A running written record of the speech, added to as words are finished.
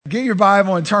Get your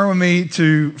Bible and turn with me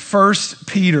to 1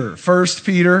 Peter. 1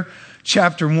 Peter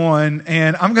chapter 1.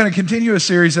 And I'm going to continue a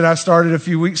series that I started a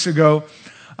few weeks ago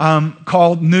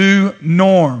called New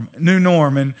Norm. New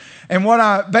Norm. And what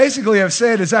I basically have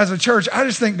said is, as a church, I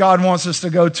just think God wants us to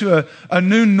go to a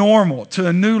new normal, to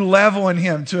a new level in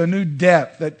Him, to a new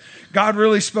depth. That God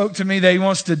really spoke to me that He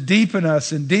wants to deepen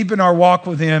us and deepen our walk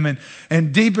with Him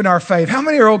and deepen our faith. How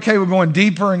many are okay with going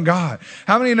deeper in God?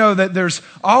 How many know that there's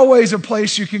always a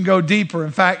place you can go deeper?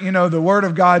 In fact, you know, the Word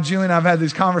of God, Julie and I have had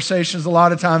these conversations a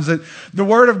lot of times, that the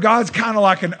Word of God's kind of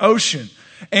like an ocean.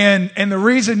 And the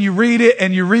reason you read it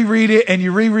and you reread it and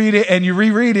you reread it and you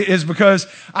reread it is because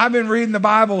I've been reading the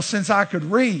Bible since I could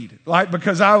read, like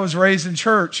because I was raised in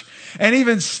church. And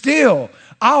even still,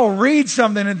 I'll read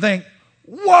something and think,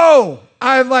 whoa,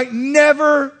 I've like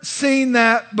never seen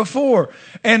that before.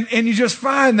 And you just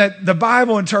find that the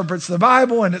Bible interprets the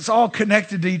Bible and it's all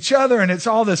connected to each other and it's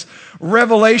all this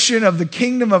revelation of the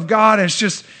kingdom of God. And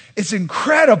it's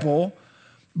incredible.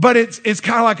 But it's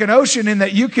kind of like an ocean in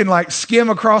that you can like skim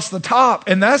across the top,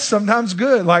 and that's sometimes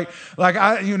good. Like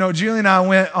Julie and I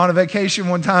went on a vacation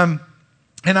one time,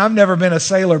 and I've never been a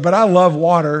sailor, but I love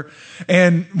water.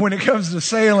 And when it comes to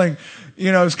sailing,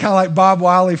 you know, it's kind of like Bob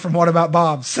Wiley from What About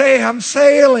Bob? Say, I'm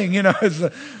sailing, you know.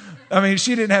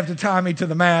 She didn't have to tie me to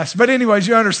the mast. But anyways,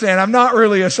 you understand, I'm not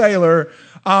really a sailor.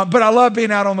 But I love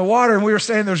being out on the water, and we were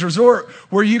staying there's a resort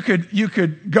where you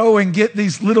could go and get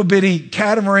these little bitty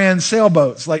catamaran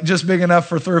sailboats, like just big enough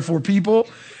for 3 or 4 people,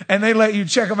 and they let you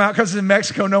check them out because in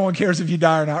Mexico no one cares if you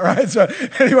die or not, right? So,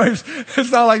 anyways,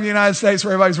 it's not like the United States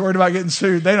where everybody's worried about getting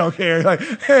sued. They don't care. Like,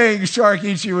 hey, shark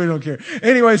eats you, we don't care.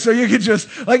 Anyway, so you could just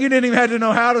you didn't even have to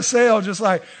know how to sail. Just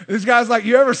like this guy's like,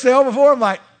 you ever sailed before? I'm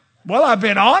like, well, I've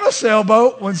been on a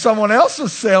sailboat when someone else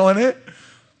was sailing it.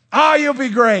 Oh, you'll be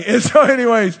great. And so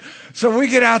anyways, so we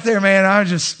get out there, man.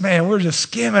 We're just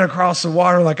skimming across the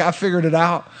water like I figured it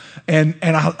out. And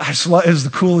I just love, it was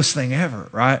the coolest thing ever,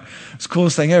 right? It's the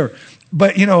coolest thing ever.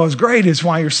 But, you know, what's great is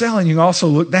while you're sailing, you can also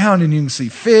look down and you can see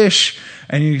fish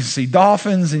and you can see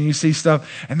dolphins and you see stuff.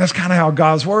 And that's kind of how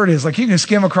God's word is. Like you can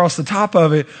skim across the top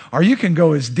of it or you can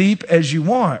go as deep as you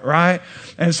want, right?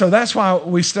 And so that's why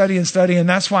we study. And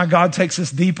that's why God takes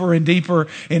us deeper and deeper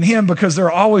in Him, because there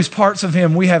are always parts of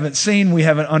Him we haven't seen, we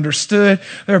haven't understood.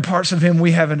 There are parts of Him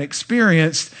we haven't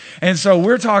experienced. And so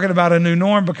we're talking about a new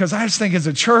norm because I just think as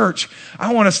a church,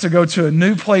 I want us to go to a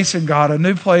new place in God, a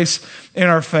new place in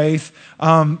our faith,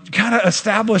 kind of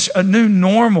establish a new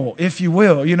normal, if you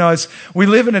will. You know, we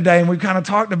live in a day, and we've kind of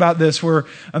talked about this, where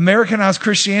Americanized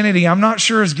Christianity, I'm not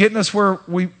sure is getting us where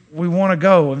we want to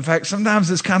go. In fact, sometimes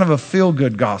it's kind of a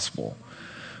feel-good gospel.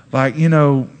 Like, you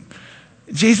know,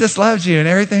 Jesus loves you and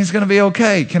everything's going to be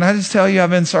okay. Can I just tell you, I've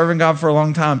been serving God for a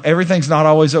long time. Everything's not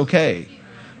always okay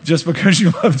just because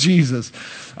you love Jesus.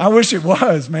 I wish it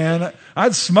was, man.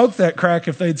 I'd smoke that crack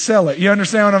if they'd sell it. You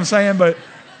understand what I'm saying? But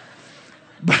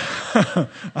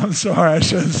I'm sorry, I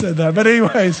should have said that. But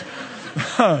anyways,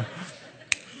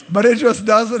 but it just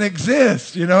doesn't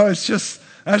exist. You know, that's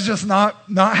just not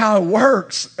how it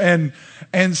works. And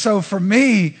so for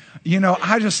me, you know,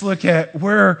 I just look at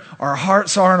where our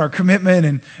hearts are and our commitment,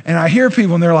 and I hear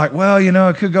people and they're like, well, you know,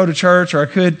 I could go to church or I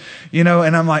could, you know,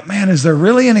 and I'm like, man, is there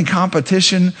really any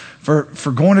competition for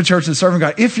going to church and serving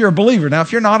God? If you're a believer. Now,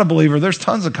 if you're not a believer, there's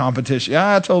tons of competition.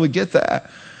 Yeah, I totally get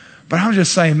that. But I'm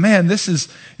just saying, man, this is,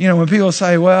 you know, when people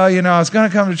say, well, you know, I was going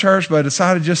to come to church, but I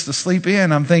decided just to sleep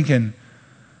in, I'm thinking,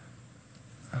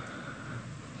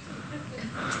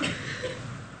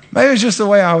 maybe it's just the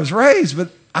way I was raised, but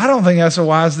I don't think that's a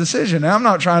wise decision. And I'm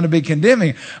not trying to be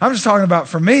condemning. I'm just talking about,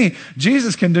 for me,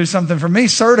 Jesus can do something for me.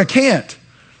 Serta can't.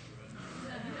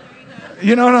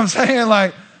 You know what I'm saying?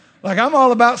 Like I'm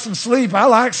all about some sleep. I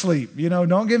like sleep. You know,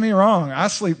 don't get me wrong. I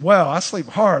sleep well. I sleep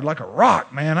hard like a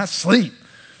rock, man. I sleep.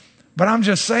 But I'm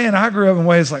just saying, I grew up in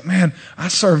ways like, man, I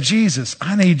serve Jesus.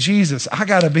 I need Jesus. I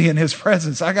got to be in His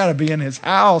presence. I got to be in His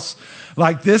house.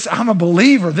 Like this, I'm a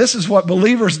believer. This is what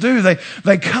believers do.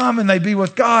 They come and they be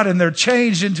with God and they're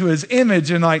changed into His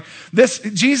image. And like this,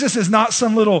 Jesus is not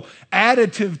some little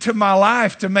additive to my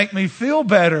life to make me feel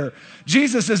better.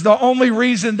 Jesus is the only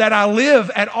reason that I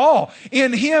live at all.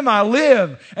 In Him I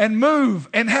live and move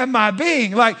and have my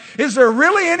being. Like, is there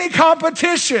really any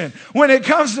competition when it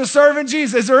comes to serving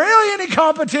Jesus? Is there really any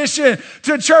competition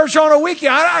to church on a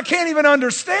weekend? I can't even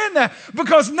understand that,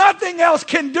 because nothing else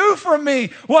can do for me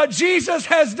what Jesus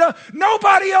has done.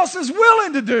 Nobody else is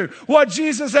willing to do what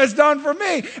Jesus has done for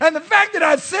me. And the fact that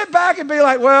I'd sit back and be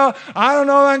like, well, I don't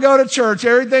know if I can go to church.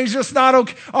 Everything's just not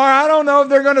okay. Or I don't know if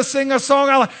they're going to sing a song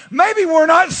I like. Maybe maybe we're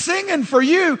not singing for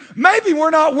you. Maybe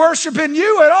we're not worshiping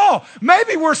you at all.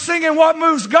 Maybe we're singing what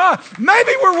moves God.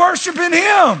 Maybe we're worshiping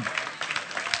Him.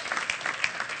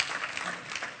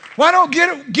 Why don't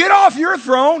get off your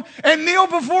throne and kneel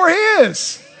before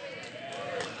His?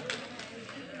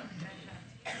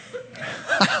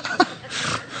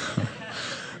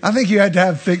 I think you had to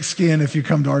have thick skin if you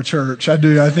come to our church. I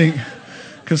do. I think,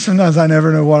 because sometimes I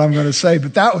never know what I'm going to say.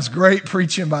 But that was great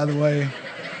preaching, by the way.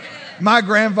 My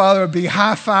grandfather would be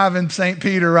high-fiving St.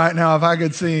 Peter right now if I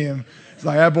could see him. He's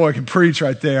like, that boy can preach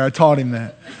right there. I taught him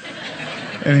that.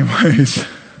 Anyways.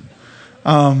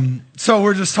 So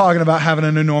we're just talking about having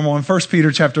a new normal. In 1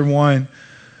 Peter chapter 1,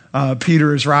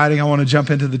 Peter is writing. I want to jump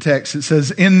into the text. It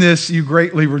says, in this you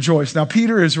greatly rejoice. Now,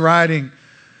 Peter is writing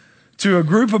to a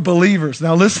group of believers.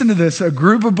 Now, listen to this. A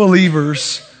group of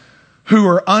believers who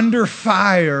are under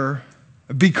fire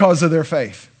because of their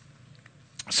faith.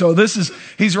 So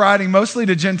he's writing mostly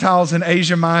to Gentiles in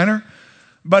Asia Minor,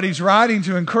 but he's writing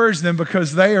to encourage them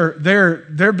because they're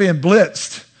being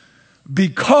blitzed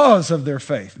because of their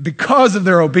faith, because of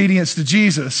their obedience to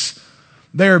Jesus.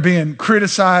 They are being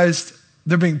criticized,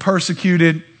 they're being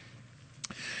persecuted.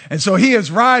 And so he is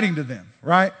writing to them,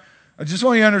 right? I just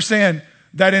want you to understand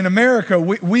that in America,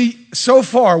 we so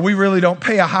far, we really don't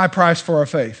pay a high price for our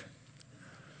faith,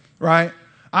 right?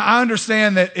 I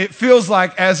understand that it feels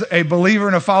like as a believer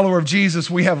and a follower of Jesus,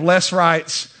 we have less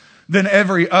rights than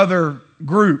every other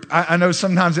group. I know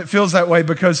sometimes it feels that way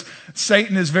because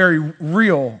Satan is very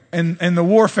real and the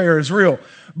warfare is real.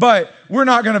 But we're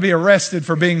not going to be arrested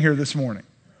for being here this morning.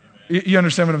 You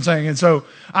understand what I'm saying? And so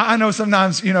I know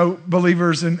sometimes,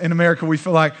 believers in America, we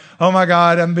feel like, oh my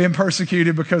God, I'm being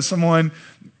persecuted because someone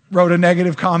wrote a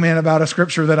negative comment about a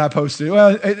scripture that I posted.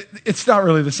 Well, it's not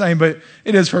really the same, but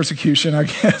it is persecution, I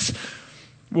guess.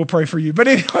 We'll pray for you. But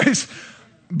anyways,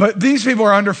 but these people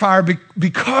are under fire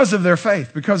because of their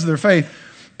faith,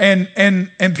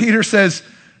 And Peter says,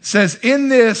 in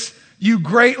this you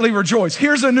greatly rejoice.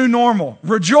 Here's a new normal.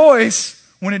 Rejoice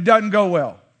when it doesn't go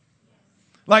well.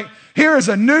 Like, here is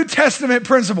a New Testament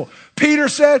principle. Peter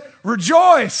said,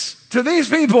 rejoice to these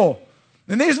people.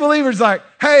 And these believers like,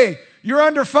 hey, you're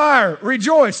under fire.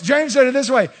 Rejoice. James said it this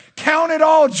way, count it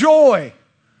all joy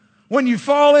when you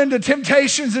fall into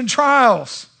temptations and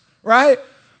trials, right?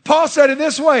 Paul said it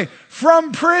this way,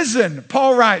 from prison,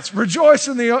 Paul writes, rejoice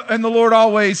in the Lord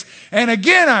always. And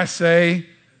again, I say,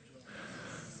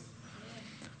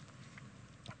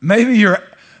 maybe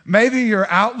your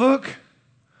outlook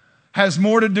has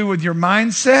more to do with your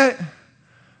mindset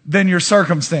than your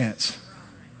circumstance.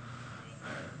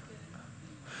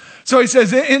 So he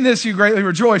says, in this you greatly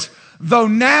rejoice, though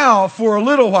now for a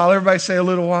little while, everybody say a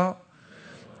little while,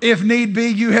 if need be,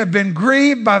 you have been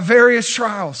grieved by various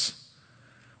trials.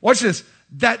 Watch this,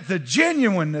 that the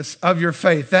genuineness of your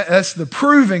faith, that's the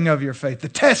proving of your faith, the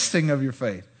testing of your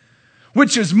faith,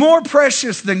 which is more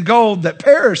precious than gold that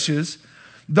perishes,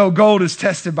 though gold is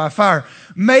tested by fire,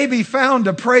 may be found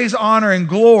to praise, honor, and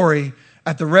glory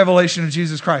at the revelation of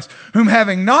Jesus Christ, whom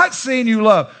having not seen you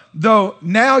love, though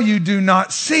now you do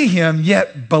not see him,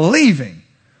 yet believing,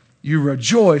 you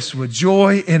rejoice with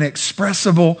joy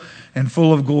inexpressible and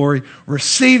full of glory,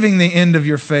 receiving the end of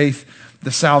your faith,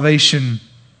 the salvation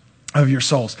of your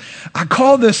souls. I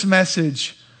call this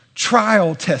message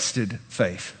trial-tested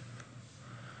faith.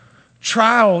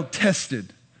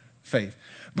 Trial-tested faith.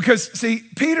 Because, see,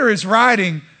 Peter is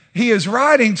writing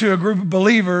to a group of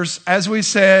believers, as we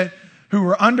said, who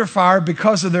were under fire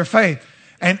because of their faith.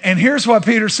 And here's what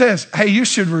Peter says. Hey, you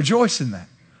should rejoice in that.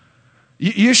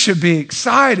 You should be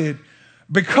excited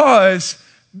because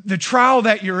the trial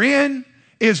that you're in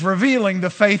is revealing the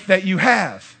faith that you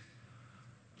have.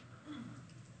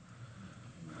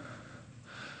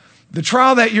 The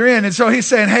trial that you're in. And so he's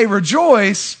saying, hey,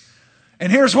 rejoice.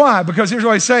 And here's why. Because here's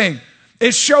what he's saying.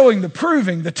 It's showing the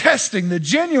proving, the testing, the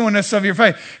genuineness of your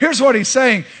faith. Here's what he's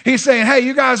saying. He's saying, hey,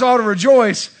 you guys ought to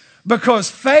rejoice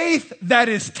because faith that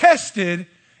is tested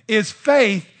is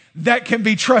faith that can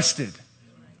be trusted.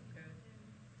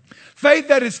 Faith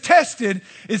that is tested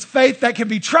is faith that can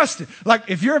be trusted. Like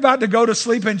if you're about to go to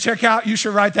sleep and check out, you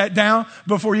should write that down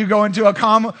before you go into a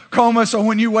coma. So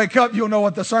when you wake up, you'll know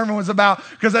what the sermon was about,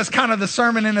 because that's kind of the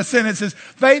sermon in a sentence. Is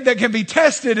faith that can be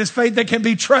tested is faith that can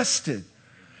be trusted.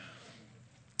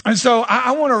 And so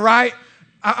I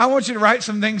want you to write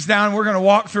some things down. We're going to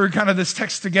walk through kind of this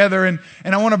text together, and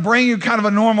I want to bring you kind of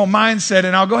a normal mindset,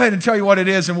 and I'll go ahead and tell you what it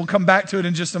is, and we'll come back to it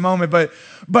in just a moment. But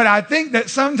I think that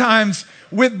sometimes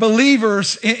with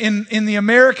believers in the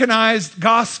Americanized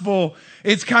gospel,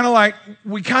 it's kind of like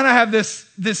we kind of have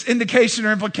this indication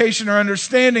or implication or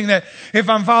understanding that if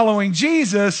I'm following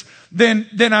Jesus, then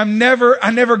I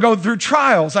never go through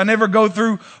trials. I never go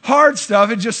through hard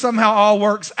stuff. It just somehow all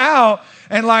works out.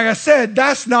 And like I said,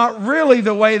 that's not really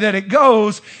the way that it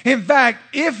goes. In fact,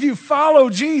 if you follow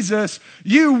Jesus,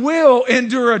 you will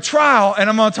endure a trial. And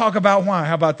I'm going to talk about why.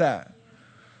 How about that?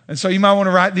 And so you might want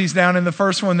to write these down. And the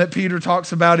first one that Peter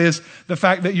talks about is the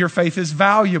fact that your faith is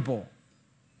valuable.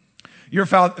 Your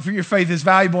faith is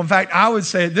valuable. In fact, I would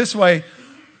say it this way.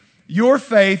 Your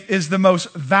faith is the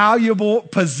most valuable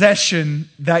possession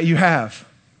that you have.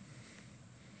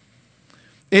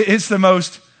 It's the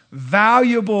most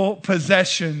valuable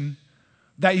possession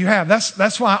that you have.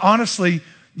 That's why, honestly,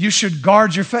 you should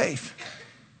guard your faith.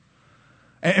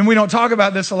 And we don't talk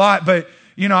about this a lot, but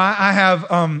you know, I have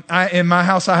in my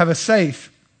house I have a safe,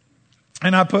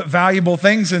 and I put valuable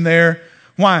things in there.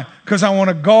 Why? Because I want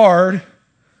to guard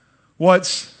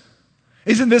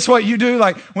Isn't this what you do?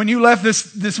 Like when you left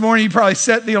this morning, you probably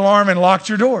set the alarm and locked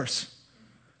your doors,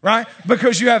 right?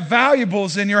 Because you have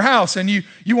valuables in your house, and you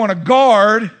want to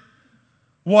guard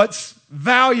what's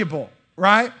valuable,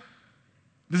 right?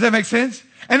 Does that make sense?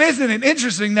 And isn't it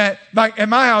interesting that, like, in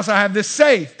my house, I have this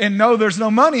safe, and no, there's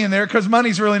no money in there because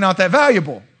money's really not that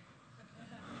valuable.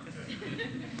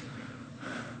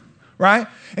 Right?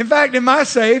 In fact, in my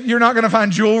safe, you're not going to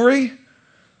find jewelry.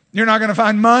 You're not going to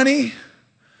find money.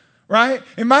 Right?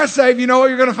 In my safe, you know what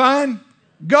you're going to find?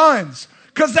 Guns.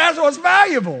 Because that's what's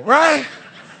valuable, right?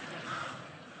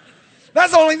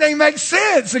 That's the only thing that makes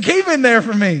sense to keep in there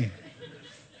for me.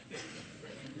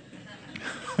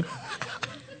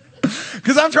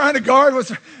 Because I'm trying to guard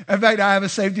what's... In fact, I have a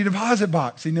safety deposit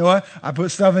box. You know what? I put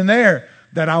stuff in there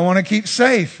that I want to keep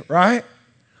safe, right?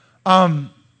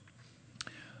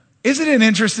 Isn't it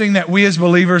interesting that we as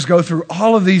believers go through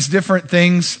all of these different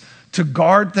things to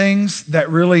guard things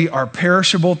that really are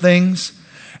perishable things?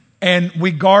 And we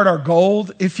guard our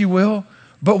gold, if you will.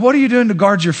 But what are you doing to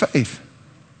guard your faith?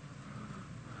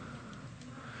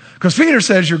 Because Peter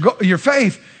says your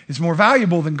faith is more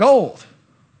valuable than gold.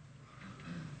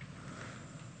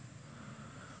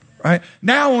 Right?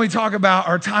 Now when we talk about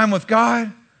our time with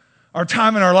God, our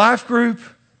time in our life group,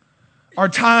 our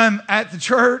time at the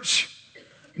church,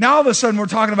 now all of a sudden we're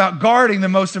talking about guarding the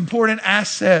most important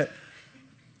asset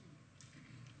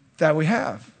that we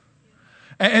have.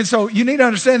 And so you need to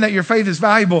understand that your faith is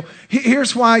valuable.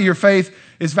 Here's why your faith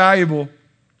is valuable.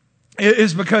 It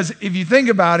is because if you think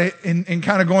about it, and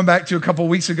kind of going back to a couple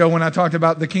of weeks ago when I talked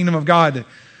about the kingdom of God,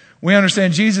 we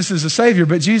understand Jesus is a Savior,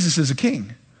 but Jesus is a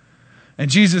King. And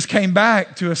Jesus came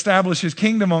back to establish his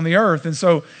kingdom on the earth. And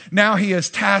so now he has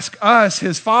tasked us,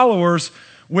 his followers,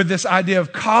 with this idea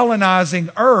of colonizing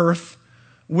earth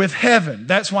with heaven.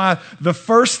 That's why the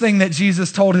first thing that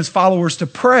Jesus told his followers to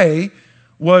pray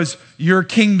was, your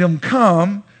kingdom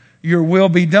come, your will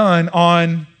be done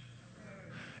on...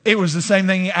 It was the same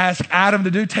thing he asked Adam to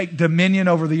do, take dominion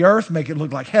over the earth, make it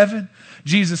look like heaven.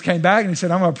 Jesus came back and he said,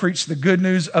 I'm going to preach the good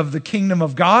news of the kingdom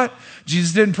of God.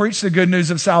 Jesus didn't preach the good news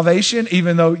of salvation,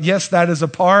 even though, yes, that is a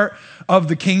part of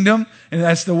the kingdom. And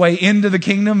that's the way into the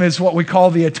kingdom, is what we call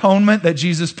the atonement, that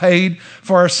Jesus paid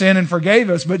for our sin and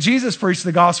forgave us. But Jesus preached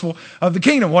the gospel of the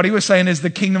kingdom. What he was saying is the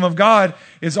kingdom of God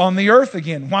is on the earth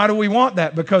again. Why do we want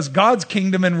that? Because God's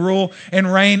kingdom and rule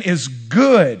and reign is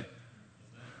good.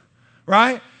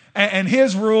 Right? And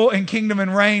his rule and kingdom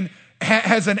and reign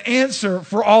has an answer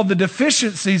for all the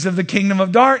deficiencies of the kingdom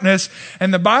of darkness.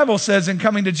 And the Bible says, in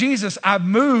coming to Jesus, I've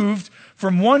moved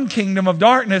from one kingdom of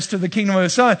darkness to the kingdom of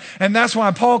his Son. And that's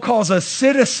why Paul calls us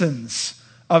citizens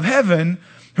of heaven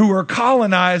who are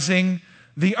colonizing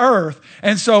the earth.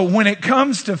 And so when it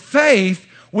comes to faith,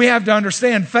 we have to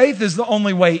understand faith is the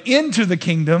only way into the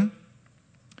kingdom.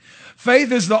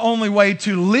 Faith is the only way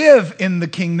to live in the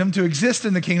kingdom, to exist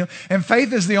in the kingdom. And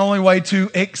faith is the only way to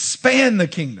expand the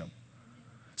kingdom.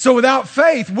 So without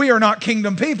faith, we are not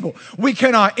kingdom people. We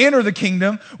cannot enter the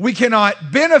kingdom. We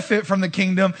cannot benefit from the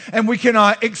kingdom. And we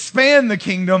cannot expand the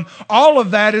kingdom. All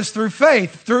of that is through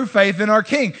faith in our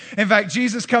King. In fact,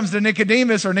 Jesus comes to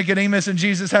Nicodemus and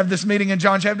Jesus have this meeting in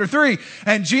John chapter 3.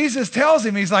 And Jesus tells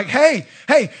him, he's like, hey,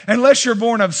 unless you're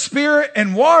born of spirit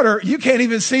and water, you can't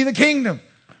even see the kingdom.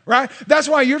 Right? That's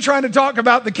why you're trying to talk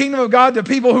about the kingdom of God to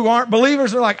people who aren't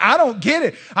believers. They're like, I don't get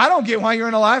it. I don't get why you're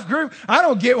in a life group. I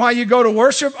don't get why you go to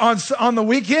worship on the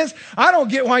weekends. I don't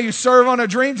get why you serve on a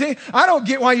dream team. I don't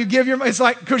get why you give your... It's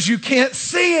like, because you can't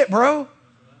see it, bro.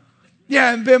 You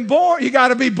haven't been born. You got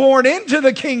to be born into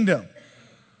the kingdom.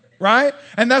 right?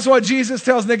 And that's what Jesus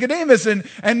tells Nicodemus. And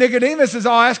Nicodemus is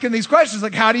all asking these questions,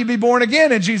 like, how do you be born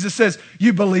again? And Jesus says,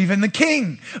 you believe in the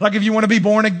King. Like, if you want to be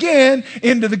born again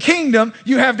into the kingdom,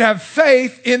 you have to have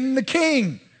faith in the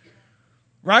King.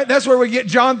 Right? That's where we get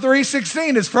John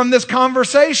 3:16 is from this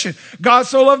conversation. God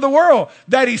so loved the world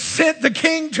that he sent the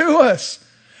King to us.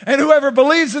 And whoever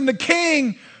believes in the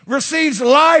King receives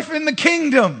life in the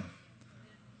kingdom.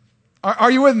 Are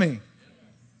you with me?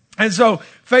 And so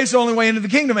faith's the only way into the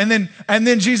kingdom. And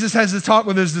then Jesus has this talk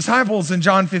with his disciples in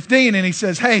John 15, and he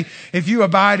says, hey, if you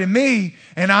abide in me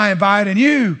and I abide in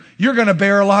you, you're going to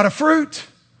bear a lot of fruit.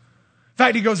 In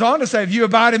fact, he goes on to say, if you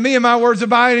abide in me and my words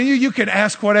abide in you, you can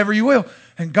ask whatever you will,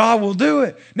 and God will do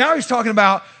it. Now he's talking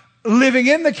about living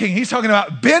in the King. He's talking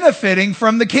about benefiting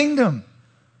from the kingdom.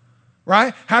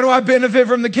 Right? How do I benefit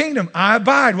from the kingdom? I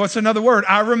abide. What's another word?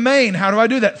 I remain. How do I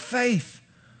do that? Faith.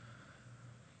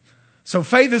 So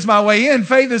faith is my way in.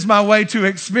 Faith is my way to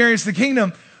experience the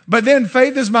kingdom. But then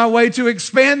faith is my way to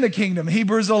expand the kingdom.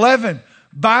 Hebrews 11,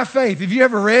 by faith. Have you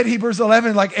ever read Hebrews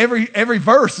 11? Like every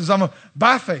verse is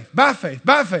by faith, by faith,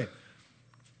 by faith.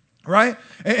 Right?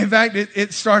 In fact,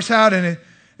 it starts out and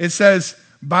it says,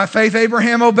 by faith,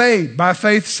 Abraham obeyed. By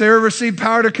faith, Sarah received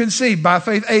power to conceive. By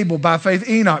faith, Abel. By faith,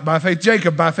 Enoch. By faith,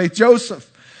 Jacob. By faith,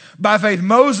 Joseph. By faith,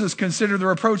 Moses considered the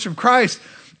reproach of Christ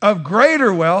of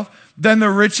greater wealth than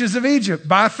the riches of Egypt.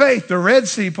 By faith, the Red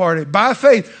Sea parted. By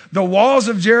faith, the walls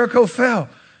of Jericho fell.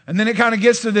 And then it kind of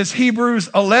gets to this Hebrews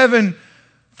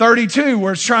 11:32,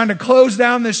 where it's trying to close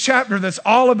down this chapter that's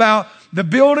all about the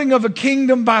building of a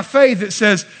kingdom by faith. It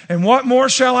says, and what more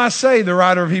shall I say, the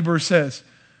writer of Hebrews says.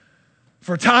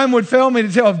 For time would fail me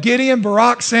to tell of Gideon,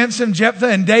 Barak, Samson, Jephthah,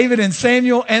 and David, and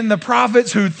Samuel, and the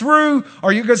prophets who through,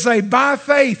 or you could say by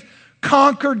faith,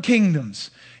 conquered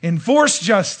kingdoms, enforced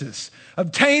justice,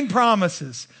 obtained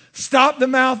promises, stopped the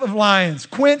mouth of lions,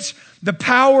 quenched the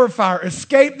power of fire,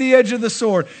 escaped the edge of the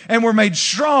sword, and were made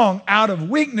strong out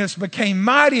of weakness, became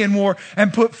mighty in war,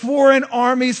 and put foreign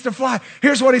armies to flight.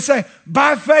 Here's what he's saying.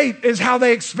 By faith is how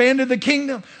they expanded the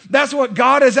kingdom. That's what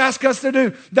God has asked us to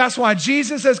do. That's why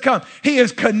Jesus has come. He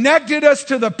has connected us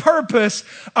to the purpose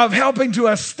of helping to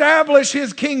establish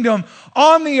his kingdom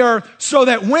on the earth so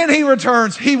that when he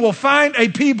returns, he will find a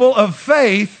people of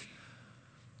faith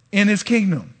in his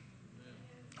kingdom.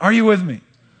 Are you with me?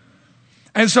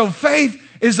 And so faith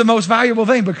is the most valuable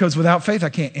thing, because without faith, I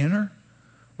can't enter.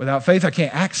 Without faith, I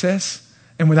can't access.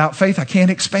 And without faith, I can't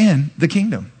expand the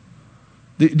kingdom.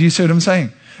 Do you see what I'm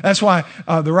saying? That's why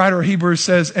the writer of Hebrews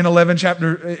says in the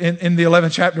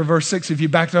 11th chapter, verse 6, if you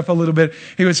backed up a little bit,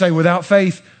 he would say, without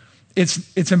faith,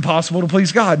 it's impossible to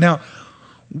please God. Now,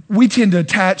 we tend to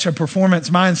attach a performance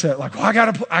mindset, like, well,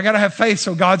 I gotta have faith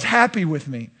so God's happy with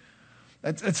me.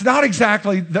 It's not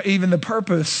exactly even the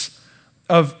purpose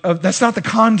of that's not the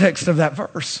context of that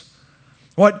verse.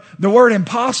 What the word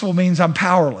impossible means, I'm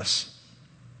powerless.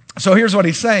 So here's what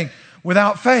he's saying.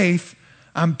 Without faith,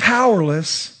 I'm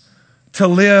powerless to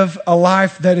live a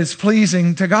life that is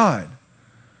pleasing to God.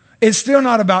 It's still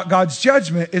not about God's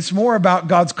judgment. It's more about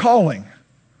God's calling.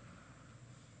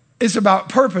 It's about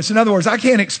purpose. In other words, I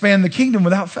can't expand the kingdom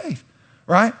without faith,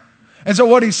 right? And so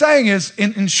what he's saying is,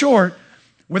 in short,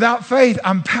 without faith,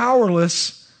 I'm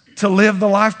powerless to live the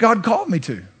life God called me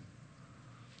to.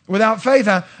 Without faith,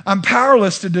 I'm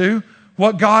powerless to do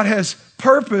what God has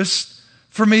purposed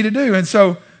for me to do. And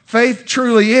so faith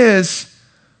truly is,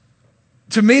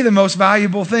 to me, the most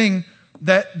valuable thing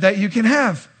that you can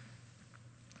have.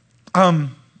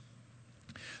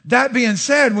 That being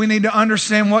said, we need to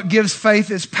understand what gives faith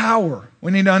its power.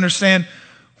 We need to understand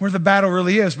where the battle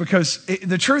really is, because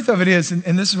the truth of it is,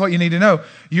 and this is what you need to know,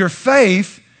 your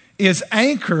faith is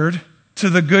anchored to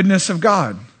the goodness of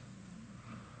God.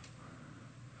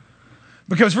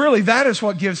 Because really, that is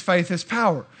what gives faith its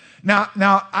power. Now,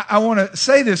 I want to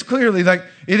say this clearly, like,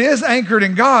 it is anchored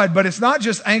in God, but it's not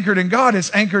just anchored in God,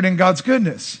 it's anchored in God's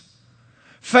goodness.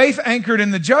 Faith anchored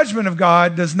in the judgment of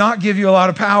God does not give you a lot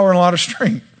of power and a lot of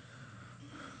strength.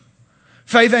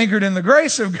 Faith anchored in the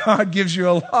grace of God gives you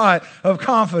a lot of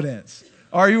confidence.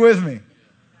 Are you with me?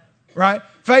 Right?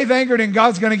 Faith anchored in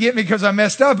God's going to get me because I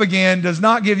messed up again does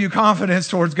not give you confidence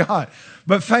towards God.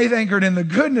 But faith anchored in the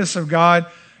goodness of God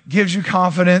gives you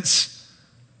confidence.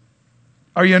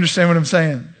 Are you understand what I'm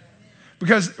saying?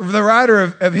 Because the writer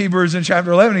of Hebrews in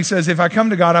chapter 11, he says, if I come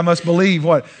to God, I must believe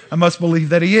what? I must believe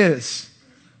that he is.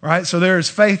 Right? So there is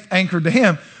faith anchored to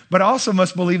him, but I also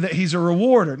must believe that he's a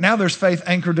rewarder. Now there's faith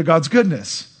anchored to God's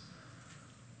goodness.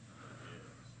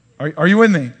 Are you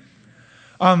with me?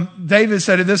 David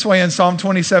said it this way in Psalm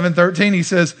 27:13. He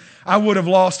says, I would have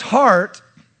lost heart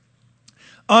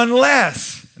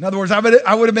unless, in other words, I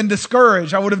would have been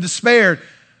discouraged. I would have despaired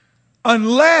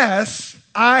unless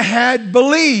I had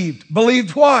believed.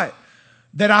 Believed what?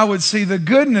 That I would see the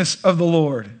goodness of the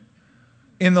Lord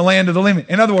in the land of the living.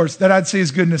 In other words, that I'd see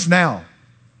his goodness now.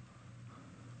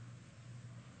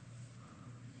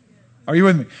 Are you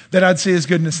with me? That I'd see his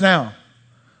goodness now.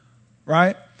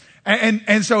 Right?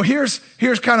 And so here's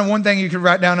kind of one thing you could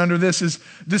write down under this is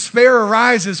despair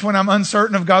arises when I'm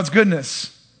uncertain of God's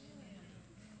goodness.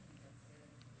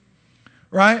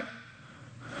 Right?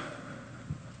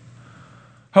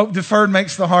 Hope deferred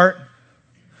makes the heart.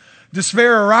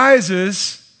 Despair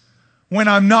arises when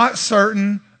I'm not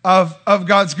certain of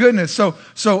God's goodness. So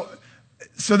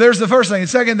there's the first thing. The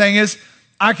second thing is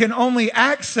I can only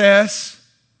access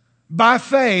by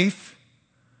faith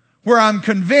where I'm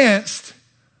convinced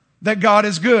that God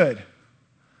is good.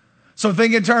 So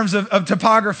think in terms of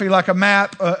topography, like a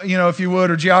map, if you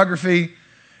would, or geography,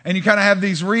 and you kind of have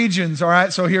these regions, all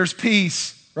right? So here's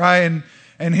peace, right?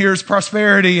 And here's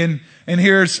prosperity, and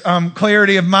here's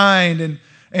clarity of mind,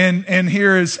 and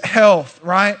here is health,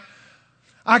 right?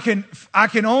 I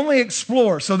can only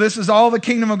explore. So this is all the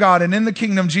kingdom of God. And in the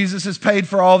kingdom, Jesus has paid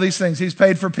for all these things. He's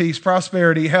paid for peace,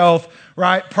 prosperity, health,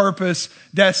 right? Purpose,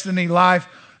 destiny, life.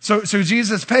 So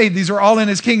Jesus paid. These are all in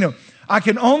his kingdom. I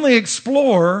can only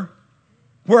explore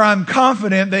where I'm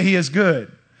confident that he is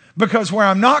good. Because where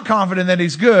I'm not confident that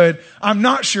he's good, I'm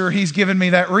not sure he's given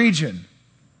me that region.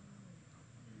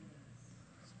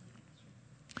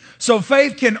 So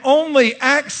faith can only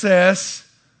access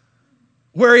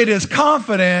where it is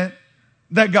confident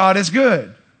that God is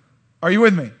good. Are you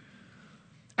with me?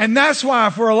 And that's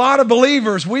why for a lot of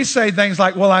believers, we say things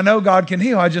like, well, I know God can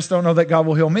heal. I just don't know that God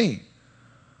will heal me.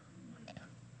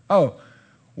 Oh,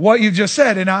 what you just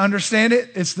said, and I understand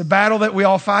it. It's the battle that we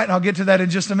all fight, and I'll get to that in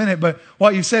just a minute. But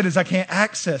what you said is I can't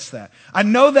access that. I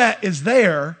know that is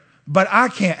there, but I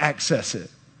can't access it.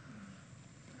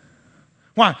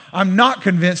 Why? I'm not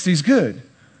convinced he's good.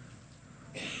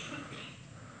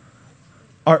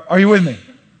 Are you with me?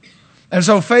 And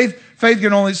so faith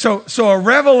can only, so a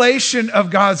revelation of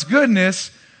God's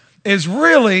goodness is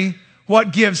really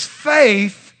what gives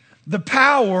faith the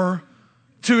power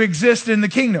to exist in the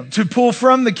kingdom, to pull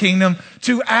from the kingdom,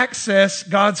 to access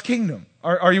God's kingdom.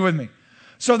 Are you with me?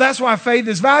 So that's why faith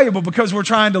is valuable, because we're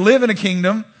trying to live in a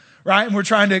kingdom, right? And we're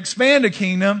trying to expand a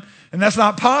kingdom, and that's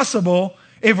not possible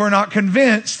if we're not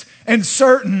convinced and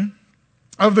certain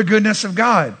of the goodness of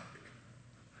God.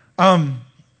 And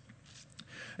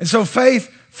so faith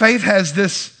has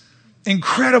this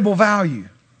incredible value.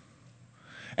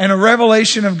 And a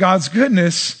revelation of God's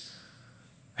goodness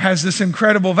has this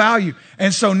incredible value.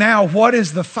 And so now, what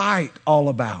is the fight all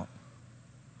about?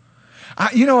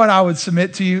 You know what I would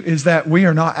submit to you is that we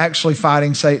are not actually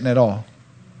fighting Satan at all.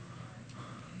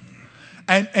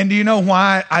 And do you know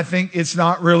why I think it's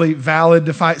not really valid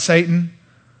to fight Satan?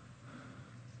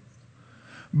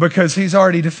 Because he's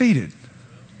already defeated.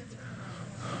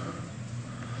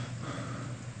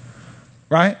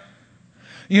 Right?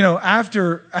 You know,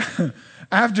 after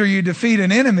you defeat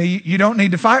an enemy, you don't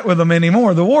need to fight with them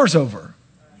anymore. The war's over.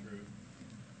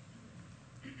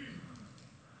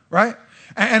 Right?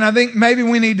 And I think maybe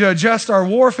we need to adjust our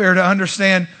warfare to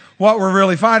understand what we're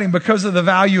really fighting. Because of the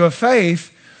value of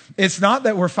faith, it's not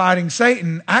that we're fighting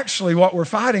Satan. Actually, what we're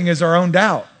fighting is our own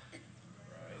doubt.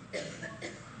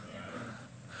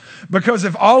 Because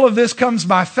if all of this comes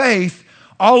by faith,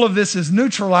 all of this is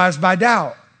neutralized by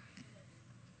doubt.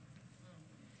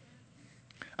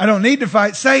 I don't need to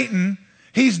fight Satan.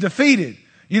 He's defeated.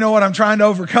 You know what I'm trying to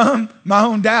overcome? My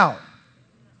own doubt.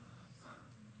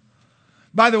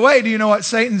 By the way, do you know what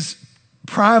Satan's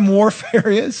prime warfare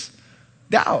is?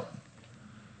 Doubt.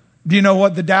 Do you know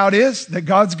what the doubt is? That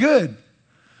God's good.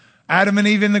 Adam and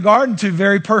Eve in the garden, two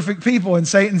very perfect people. And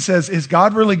Satan says, is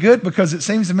God really good? Because it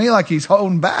seems to me like he's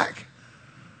holding back.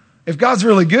 If God's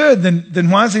really good,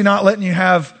 then why is he not letting you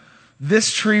have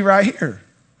this tree right here?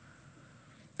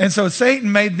 And so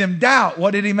Satan made them doubt.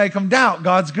 What did he make them doubt?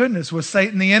 God's goodness. Was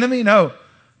Satan the enemy? No.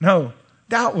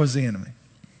 Doubt was the enemy.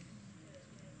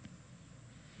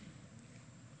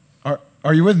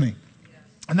 Are you with me?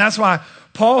 And that's why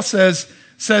Paul says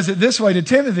it this way to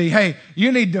Timothy. Hey,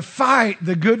 you need to fight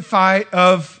the good fight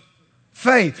of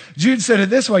faith. Jude said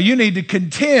it this way. You need to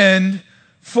contend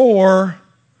for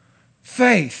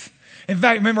faith. In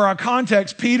fact, remember our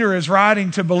context, Peter is writing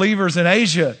to believers in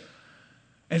Asia.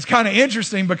 It's kind of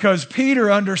interesting because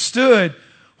Peter understood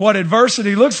what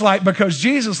adversity looks like, because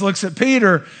Jesus looks at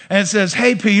Peter and says,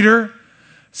 hey, Peter,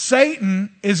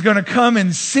 Satan is going to come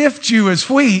and sift you as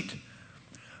wheat,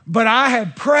 but I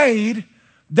have prayed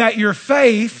that your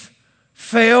faith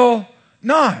fail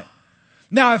not.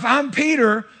 Now, if I'm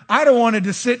Peter, I'd have wanted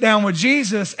to sit down with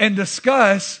Jesus and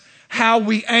discuss how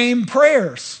we aim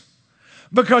prayers.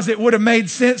 Because it would have made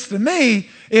sense to me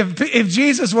if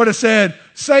Jesus would have said,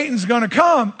 Satan's going to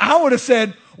come, I would have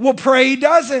said, well, pray he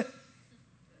doesn't.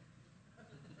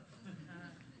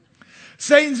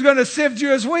 Satan's going to sift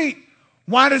you as wheat.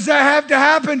 Why does that have to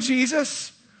happen,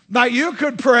 Jesus? Like you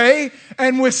could pray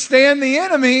and withstand the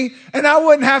enemy and I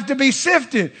wouldn't have to be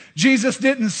sifted. Jesus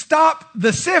didn't stop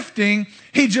the sifting.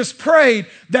 He just prayed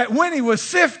that when he was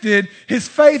sifted, his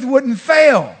faith wouldn't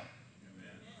fail.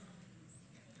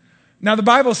 Now the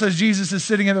Bible says Jesus is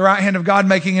sitting at the right hand of God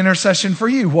making intercession for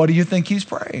you. What do you think he's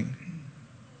praying?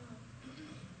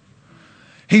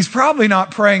 He's probably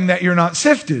not praying that you're not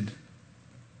sifted.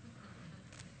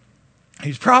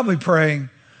 He's probably praying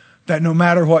that no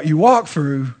matter what you walk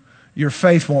through, your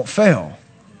faith won't fail.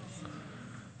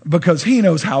 Because he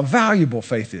knows how valuable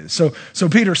faith is. So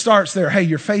Peter starts there, hey,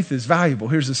 your faith is valuable.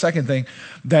 Here's the second thing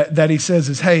that he says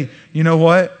is, hey, you know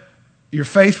what? Your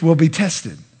faith will be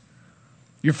tested.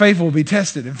 Your faith will be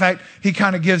tested. In fact, he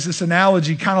kind of gives this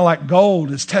analogy, kind of like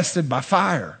gold is tested by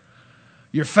fire.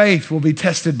 Your faith will be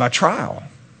tested by trial.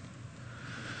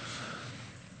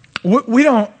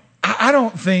 I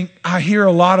don't think I hear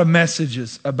a lot of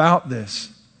messages about this.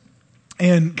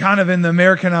 And kind of in the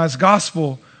Americanized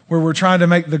gospel, where we're trying to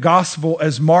make the gospel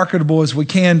as marketable as we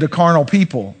can to carnal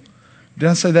people. Did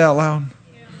I say that out loud?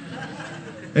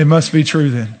 Yeah. It must be true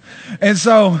then. And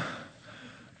so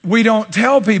we don't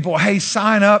tell people, hey,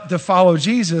 sign up to follow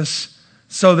Jesus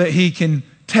so that he can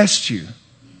test you.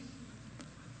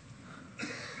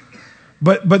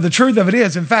 But the truth of it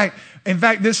is, in fact,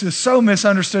 this is so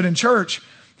misunderstood in church.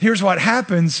 Here's what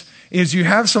happens is you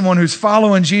have someone who's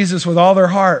following Jesus with all their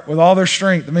heart, with all their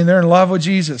strength. I mean, they're in love with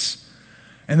Jesus.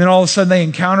 And then all of a sudden they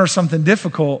encounter something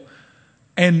difficult.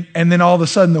 And then all of a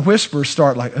sudden the whispers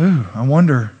start like, ooh, I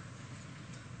wonder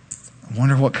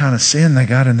what kind of sin they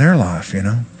got in their life, you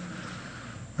know.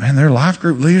 Man, their life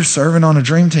group leader's serving on a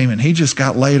dream team and he just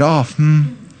got laid off.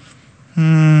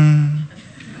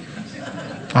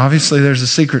 Obviously there's a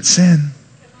secret sin.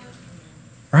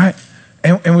 Right?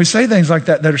 And we say things like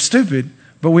that are stupid,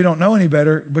 but we don't know any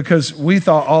better because we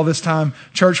thought all this time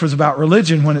church was about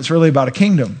religion when it's really about a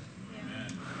kingdom.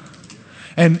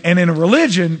 And in a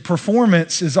religion,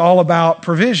 performance is all about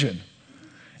provision.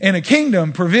 In a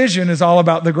kingdom, provision is all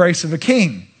about the grace of a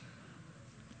king.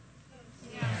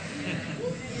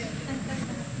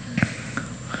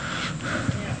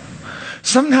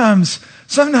 Sometimes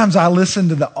I listen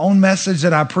to the own message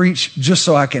that I preach just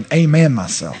so I can amen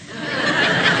myself.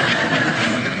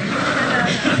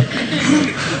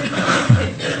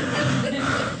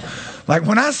 Like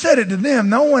when I said it to them,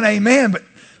 no one amen, but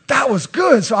that was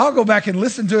good. So I'll go back and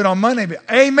listen to it on Monday. But,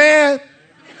 amen.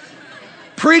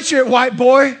 Preach it, white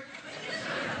boy.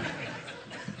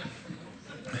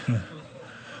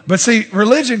 But see,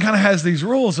 religion kind of has these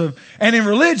rules and in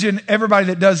religion, everybody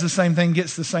that does the same thing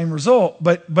gets the same result.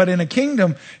 But in a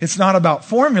kingdom, it's not about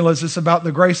formulas. It's about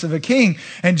the grace of a king.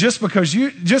 And just because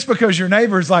your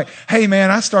neighbor is like, hey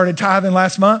man, I started tithing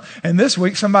last month and this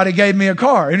week somebody gave me a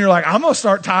car. And you're like, I'm going to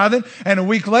start tithing. And a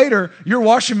week later, your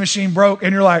washing machine broke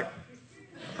and you're like,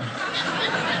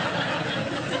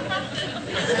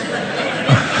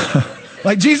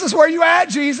 like, Jesus, where you at,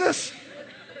 Jesus?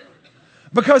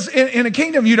 Because in a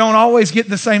kingdom, you don't always get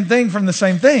the same thing from the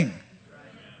same thing.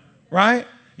 Right?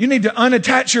 You need to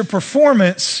unattach your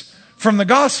performance from the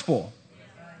gospel.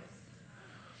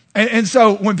 And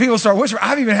so when people start whispering,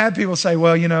 I've even had people say,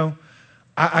 well, you know,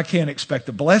 I can't expect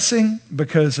a blessing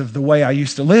because of the way I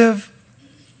used to live.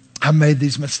 I've made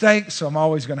these mistakes, so I'm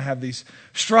always going to have these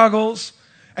struggles.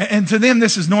 And to them,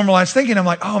 this is normalized thinking. I'm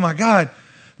like, oh my God.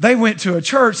 They went to a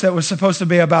church that was supposed to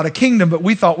be about a kingdom, but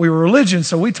we thought we were religion,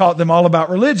 so we taught them all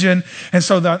about religion. And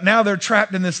so now they're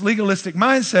trapped in this legalistic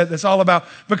mindset that's all about,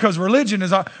 because religion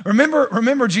is all.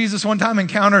 Remember Jesus one time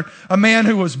encountered a man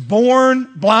who was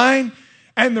born blind,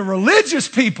 and the religious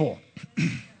people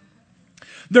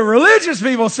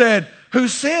said, who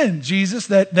sinned, Jesus,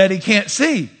 that he can't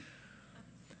see?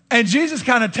 And Jesus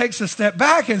kind of takes a step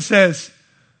back and says,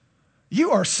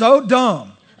 you are so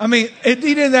dumb. I mean, he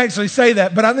didn't actually say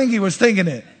that, but I think he was thinking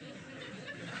it.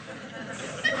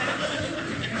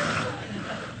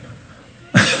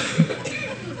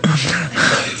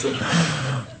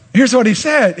 Here's what he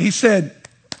said. He said,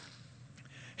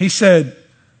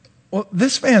 well,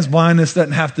 this man's blindness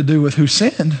doesn't have to do with who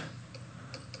sinned.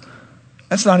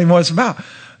 That's not even what it's about.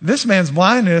 This man's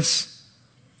blindness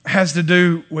has to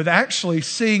do with actually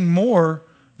seeing more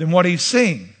than what he's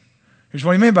seeing. Here's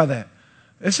what he meant by that.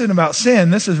 This isn't about sin.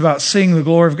 This is about seeing the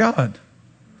glory of God.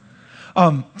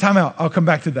 Time out. I'll come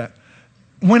back to that.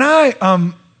 When I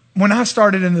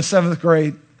started in the 7th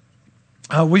grade,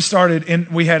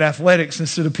 we had athletics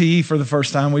instead of PE for the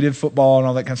first time. We did football and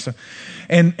all that kind of stuff.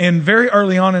 And very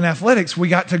early on in athletics, we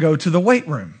got to go to the weight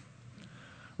room,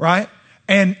 right?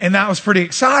 And that was pretty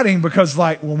exciting because,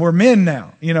 like, well, we're men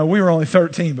now. You know, we were only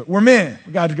 13, but we're men.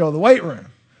 We got to go to the weight room.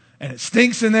 And it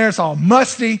stinks in there. It's all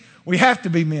musty. We have to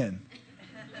be men.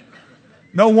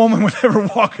 No woman would ever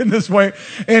walk in this way.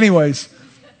 Anyways.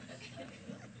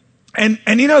 And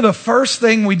you know, the first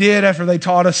thing we did after they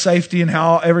taught us safety and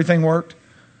how everything worked,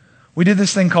 we did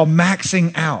this thing called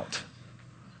maxing out,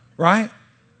 right?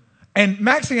 And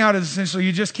maxing out is essentially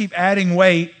you just keep adding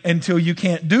weight until you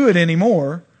can't do it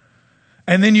anymore.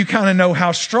 And then you kind of know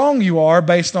how strong you are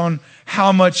based on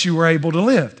how much you were able to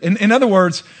lift. In other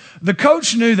words, the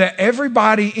coach knew that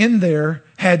everybody in there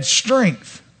had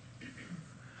strength,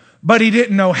 but he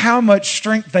didn't know how much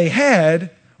strength they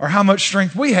had or how much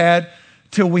strength we had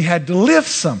till we had to lift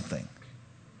something.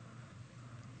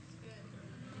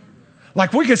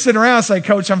 Like we could sit around and say,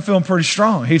 Coach, I'm feeling pretty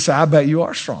strong. He'd say, I bet you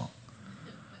are strong.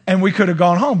 And we could have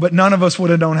gone home, but none of us would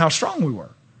have known how strong we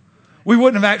were. We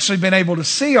wouldn't have actually been able to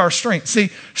see our strength.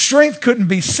 See, strength couldn't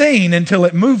be seen until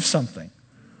it moved something.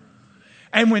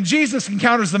 And when Jesus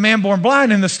encounters the man born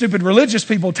blind and the stupid religious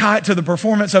people tie it to the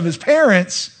performance of his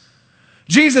parents,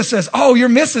 Jesus says, oh, you're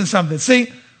missing something.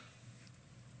 See,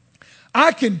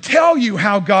 I can tell you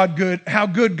how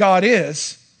good God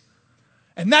is,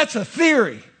 and that's a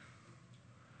theory.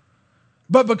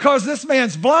 But because this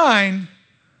man's blind,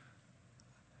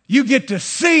 you get to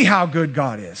see how good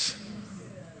God is.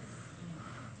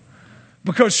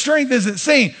 Because strength isn't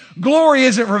seen. Glory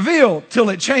isn't revealed till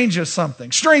it changes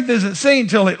something. Strength isn't seen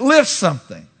till it lifts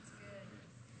something.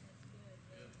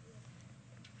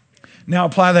 Now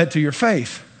apply that to your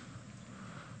faith.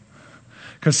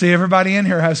 Because see, everybody in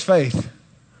here has faith.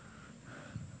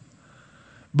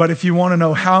 But if you want to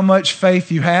know how much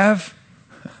faith you have,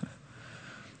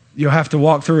 you'll have to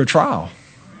walk through a trial.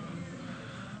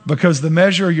 Because the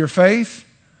measure of your faith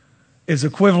is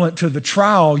equivalent to the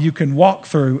trial you can walk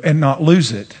through and not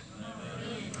lose it.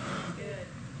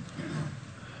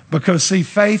 Because see,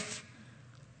 faith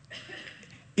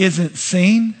isn't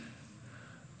seen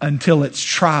until it's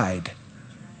tried.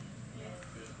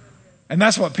 And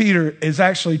that's what Peter is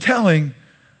actually telling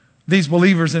these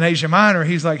believers in Asia Minor.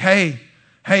 He's like,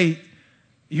 hey,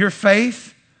 your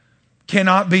faith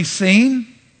cannot be seen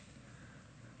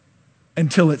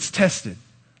until it's tested.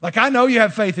 Like, I know you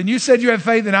have faith, and you said you have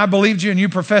faith, and I believed you, and you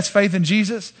profess faith in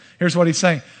Jesus. Here's what he's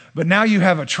saying. But now you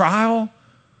have a trial.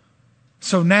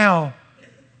 So now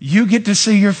you get to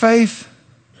see your faith,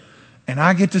 and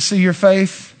I get to see your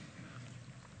faith,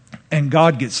 and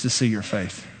God gets to see your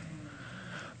faith.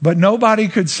 But nobody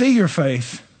could see your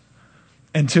faith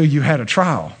until you had a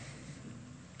trial.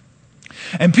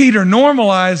 And Peter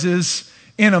normalizes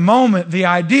in a moment the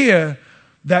idea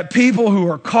that people who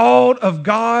are called of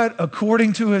God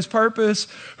according to his purpose,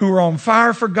 who are on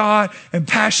fire for God and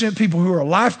passionate, people who are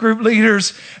life group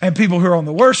leaders and people who are on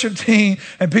the worship team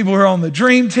and people who are on the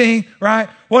dream team, right?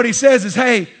 What he says is,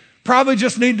 hey, probably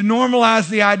just need to normalize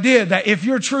the idea that if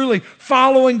you're truly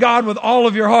following God with all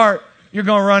of your heart, you're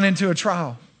going to run into a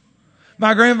trial.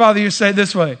 My grandfather used to say it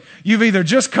this way: you've either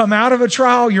just come out of a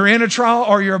trial, you're in a trial,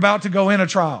 or you're about to go in a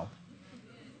trial.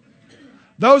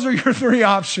 Those are your three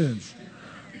options.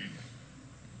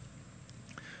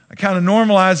 It kind of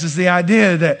normalizes the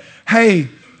idea that, hey,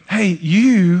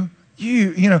 you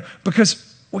know,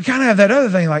 because we kind of have that other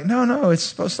thing like, no, it's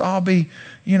supposed to all be,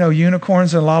 you know,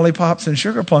 unicorns and lollipops and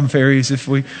sugar plum fairies if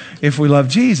we love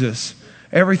Jesus.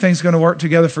 Everything's going to work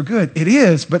together for good. It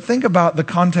is, but think about the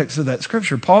context of that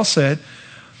scripture. Paul said,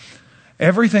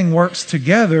 everything works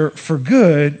together for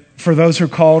good for those who are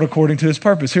called according to his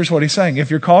purpose. Here's what he's saying. If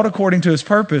you're called according to his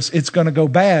purpose, it's going to go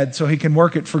bad so he can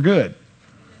work it for good.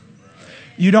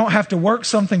 You don't have to work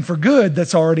something for good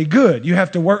that's already good. You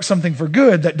have to work something for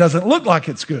good that doesn't look like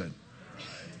it's good.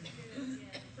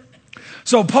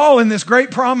 So Paul, in this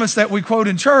great promise that we quote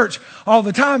in church all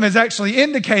the time, is actually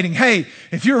indicating, hey,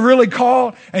 if you're really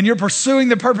called and you're pursuing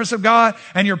the purpose of God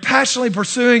and you're passionately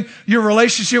pursuing your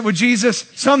relationship with Jesus,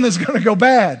 something's going to go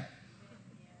bad.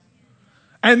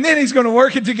 And then he's going to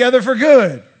work it together for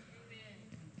good.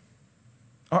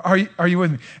 Are you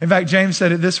with me? In fact, James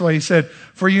said it this way. He said,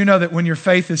 for you know that when your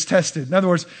faith is tested. In other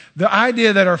words, the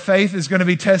idea that our faith is going to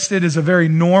be tested is a very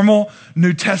normal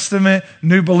New Testament,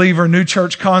 new believer, new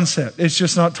church concept. It's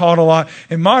just not taught a lot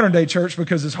in modern day church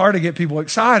because it's hard to get people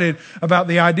excited about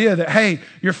the idea that, hey,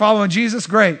 you're following Jesus?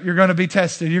 Great. You're going to be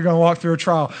tested. You're going to walk through a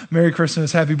trial. Merry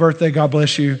Christmas. Happy birthday. God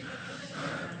bless you.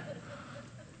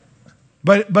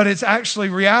 But it's actually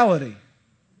reality.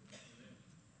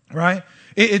 right?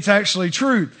 It's actually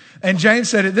truth. And James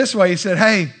said it this way. He said,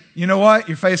 hey, you know what?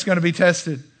 Your faith's going to be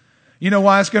tested. You know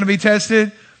why it's going to be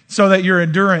tested? So that your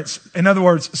endurance, in other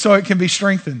words, so it can be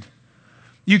strengthened.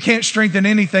 You can't strengthen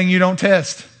anything you don't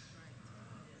test.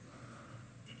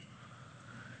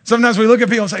 Sometimes we look at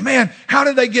people and say, man, how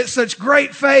did they get such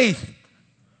great faith?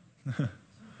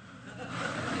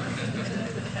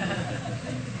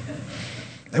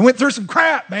 They went through some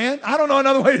crap, man. I don't know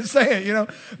another way to say it,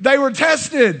 They were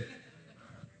tested.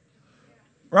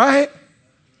 Right?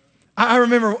 I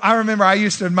remember I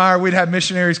used to admire, we'd have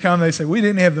missionaries come, they say, we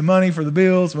didn't have the money for the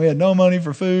bills, we had no money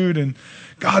for food, and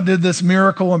God did this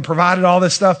miracle and provided all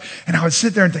this stuff. And I would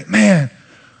sit there and think, man,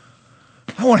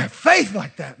 I want to have faith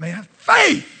like that, man.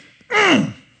 Faith!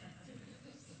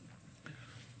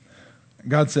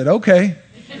 God said, okay.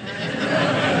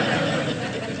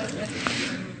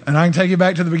 And I can take you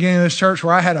back to the beginning of this church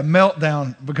where I had a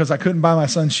meltdown because I couldn't buy my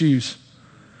son shoes.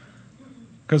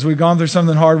 Because we'd gone through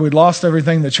something hard. We'd lost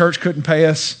everything. The church couldn't pay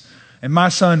us. And my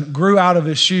son grew out of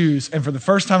his shoes. And for the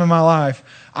first time in my life,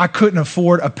 I couldn't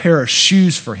afford a pair of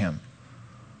shoes for him.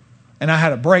 And I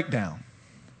had a breakdown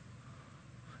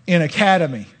in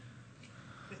Academy.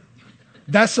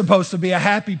 That's supposed to be a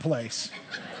happy place.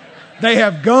 They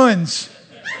have guns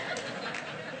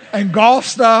and golf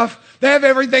stuff. They have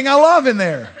everything I love in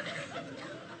there.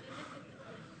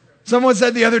 Someone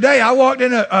said the other day, I walked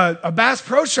in a Bass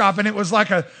Pro Shop and it was like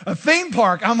a theme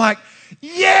park. I'm like,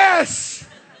 yes!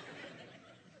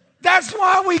 That's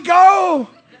why we go.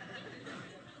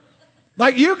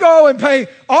 Like you go and pay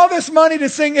all this money to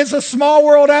sing It's a Small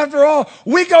World After All.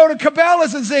 We go to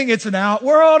Cabela's and sing It's an Out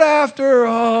World After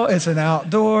All. It's an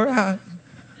outdoor out.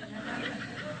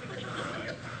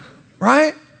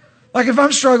 Right? Like if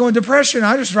I'm struggling with depression,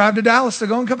 I just drive to Dallas to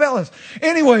go in Cabela's.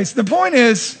 Anyways, the point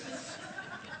is,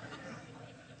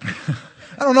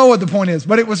 I don't know what the point is,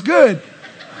 but it was good.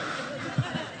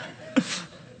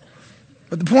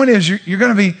 But the point is, you're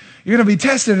going to be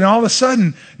tested, and all of a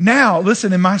sudden, now,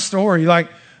 listen, in my story, like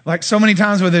so many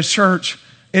times with this church,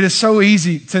 it is so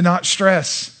easy to not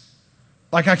stress.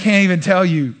 Like I can't even tell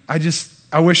you.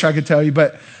 I wish I could tell you,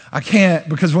 but I can't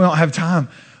because we don't have time.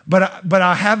 But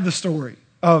I have the story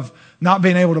of not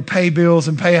being able to pay bills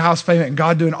and pay a house payment and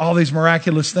God doing all these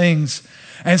miraculous things.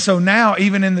 And so now,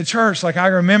 even in the church, like I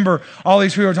remember all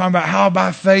these people were talking about how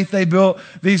by faith they built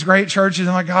these great churches. And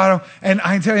like, God, and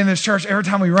I can tell you in this church, every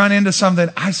time we run into something,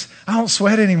 I don't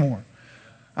sweat anymore.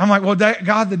 I'm like, well,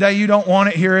 God, the day you don't want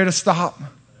it, here it'll stop.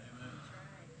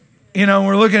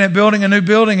 We're looking at building a new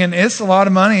building and it's a lot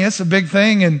of money. It's a big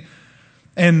thing.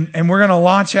 And we're going to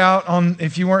launch out on,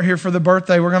 if you weren't here for the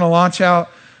birthday, we're going to launch out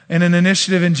in an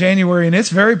initiative in January. And it's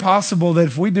very possible that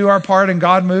if we do our part and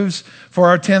God moves for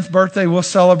our 10th birthday, we'll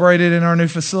celebrate it in our new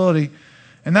facility.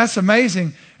 And that's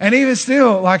amazing. And even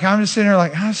still, like I'm just sitting there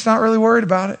like, I'm just not really worried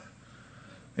about it.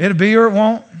 It'll be or it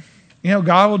won't.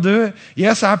 God will do it.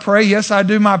 Yes, I pray. Yes, I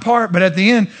do my part. But at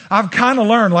the end, I've kind of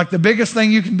learned, like the biggest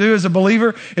thing you can do as a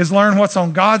believer is learn what's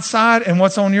on God's side and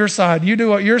what's on your side. You do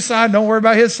what your side, don't worry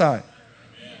about his side.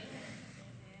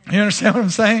 You understand what I'm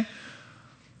saying?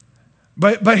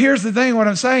 But here's the thing, what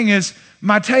I'm saying is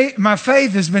my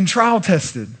faith has been trial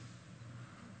tested.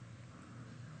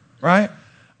 Right?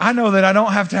 I know that I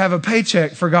don't have to have a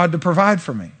paycheck for God to provide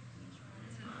for me.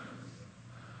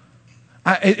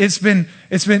 It's been,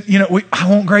 I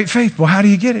want great faith. Well, how do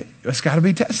you get it? It's got to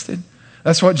be tested.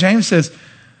 That's what James says.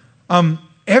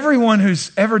 Everyone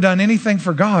who's ever done anything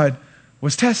for God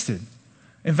was tested.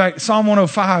 In fact, Psalm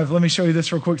 105, let me show you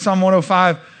this real quick. Psalm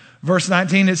 105, verse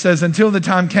 19, it says, until the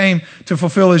time came to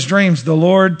fulfill his dreams, the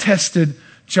Lord tested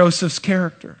Joseph's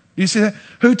character. Do you see that?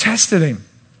 Who tested him?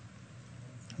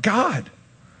 God.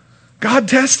 God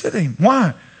tested him.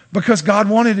 Why? Because God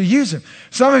wanted to use him.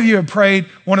 Some of you have prayed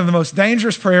one of the most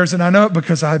dangerous prayers, and I know it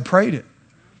because I had prayed it.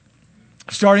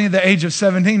 Starting at the age of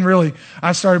 17, really,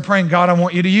 I started praying, God, I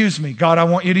want you to use me. God, I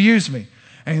want you to use me.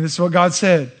 And this is what God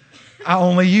said. I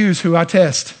only use who I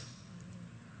test.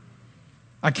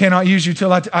 I cannot use you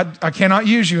I cannot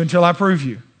use you until I prove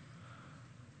you.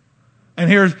 And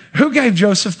here's who gave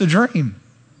Joseph the dream?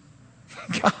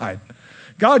 God.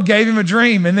 God gave him a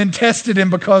dream and then tested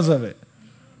him because of it.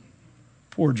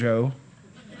 Poor Joe.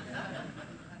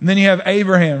 And then you have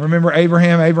Abraham. Remember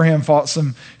Abraham? Abraham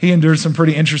he endured some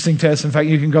pretty interesting tests. In fact,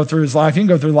 you can go through his life. You can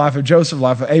go through the life of Joseph, the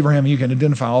life of Abraham, and you can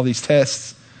identify all these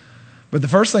tests. But the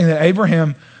first thing that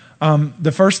Abraham,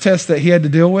 the first test that he had to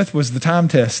deal with was the time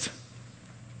test.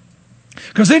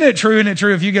 Because isn't it true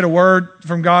if you get a word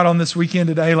from God on this weekend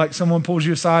today, like someone pulls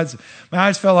you aside, I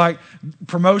just feel like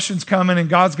promotion's coming and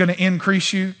God's going to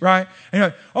increase you, right? And you're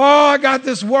like, oh, I got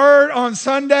this word on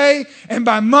Sunday, and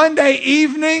by Monday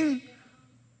evening,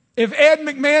 if Ed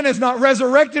McMahon has not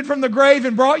resurrected from the grave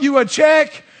and brought you a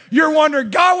check, you're wondering,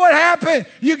 God, what happened?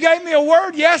 You gave me a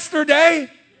word yesterday.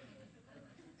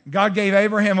 God gave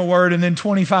Abraham a word, and then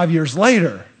 25 years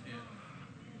later,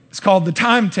 it's called the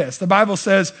time test. The Bible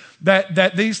says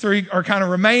that these three are kind of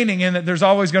remaining, and that there's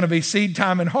always going to be seed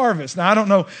time and harvest. Now, I don't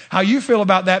know how you feel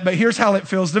about that, but here's how it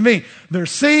feels to me.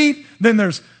 There's seed, then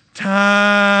there's time,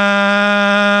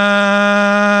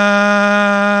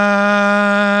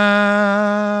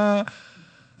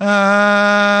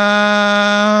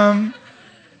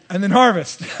 and then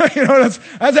harvest.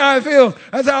 That's how it feels.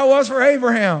 That's how it was for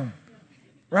Abraham,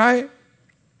 right?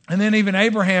 And then even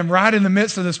Abraham, right in the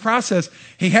midst of this process,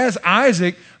 he has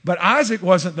Isaac, but Isaac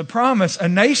wasn't the promise. A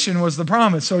nation was the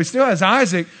promise. So he still has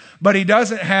Isaac, but he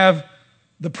doesn't have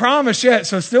the promise yet.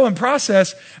 So it's still in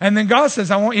process. And then God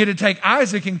says, I want you to take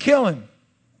Isaac and kill him.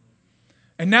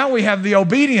 And now we have the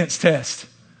obedience test.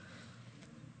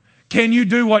 Can you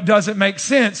do what doesn't make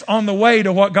sense on the way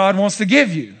to what God wants to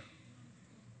give you?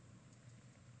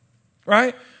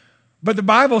 Right? But the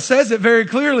Bible says it very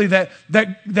clearly that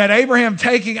Abraham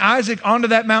taking Isaac onto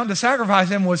that mountain to sacrifice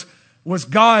him was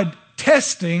God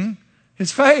testing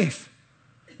his faith.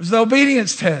 It was the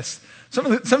obedience test.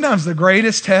 Sometimes the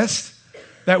greatest test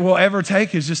that we'll ever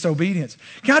take is just obedience.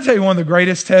 Can I tell you one of the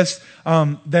greatest tests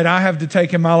that I have to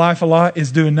take in my life a lot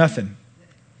is doing nothing.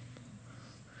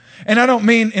 And I don't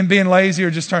mean in being lazy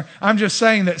or just I'm just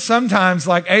saying that sometimes,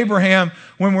 like Abraham,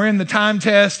 when we're in the time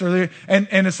test and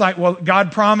it's like, well,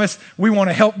 God promised, we want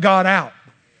to help God out.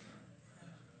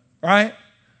 Right?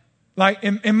 Like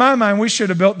in my mind, we should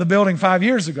have built the building 5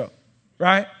 years ago.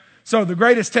 Right? So the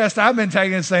greatest test I've been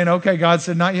taking is saying, okay, God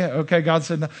said not yet. Okay, God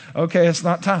said no. Okay, it's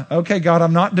not time. Okay, God,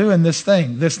 I'm not doing this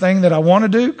thing that I want to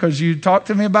do because you talked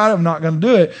to me about it. I'm not going to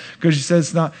do it because you said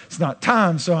it's not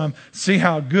time. So see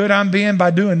how good I'm being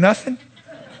by doing nothing?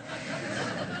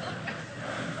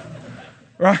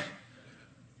 Right?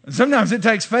 And sometimes it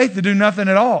takes faith to do nothing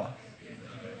at all.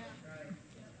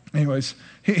 Anyways,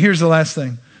 here's the last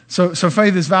thing. So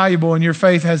faith is valuable and your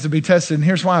faith has to be tested. And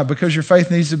here's why. Because your faith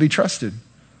needs to be trusted.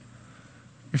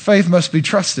 Your faith must be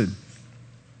trusted.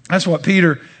 That's what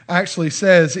Peter actually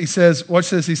says. He says, watch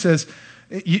this. He says,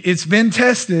 it's been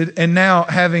tested, and now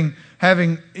having,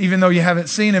 even though you haven't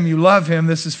seen him, you love him.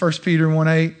 This is 1 Peter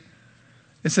 1:8.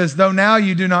 It says, though now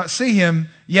you do not see him,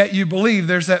 yet you believe.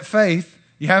 There's that faith.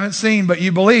 You haven't seen, but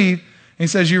you believe. And he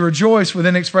says, you rejoice with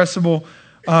inexpressible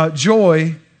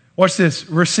joy. Watch this,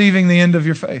 receiving the end of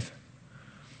your faith.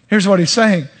 Here's what he's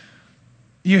saying.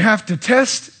 You have to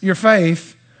test your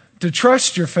faith, to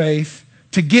trust your faith,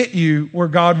 to get you where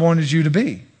God wanted you to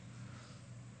be.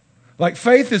 Like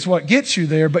faith is what gets you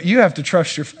there, but you have to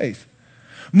trust your faith.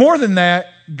 More than that,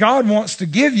 God wants to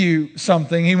give you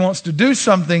something. He wants to do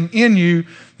something in you.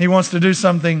 He wants to do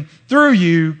something through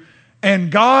you.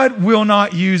 And God will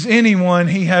not use anyone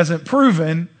He hasn't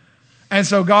proven. And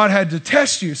so God had to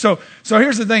test you. So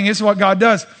here's the thing. This is what God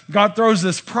does. God throws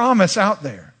this promise out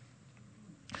there.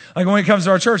 Like when it comes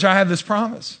to our church, I have this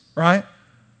promise, right?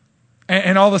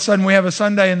 And all of a sudden we have a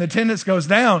Sunday and the attendance goes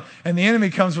down and the enemy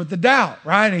comes with the doubt,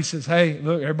 right? And he says, hey,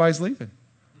 look, everybody's leaving.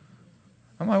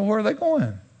 I'm like, well, where are they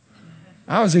going?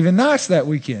 I was even nice that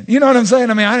weekend. You know what I'm saying?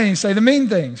 I mean, I didn't even say the mean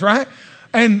things, right?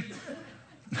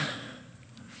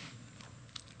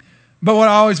 But what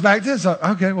I always back to is,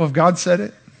 okay, well, if God said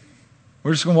it,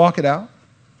 we're just going to walk it out.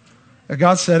 If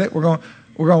God said it, we're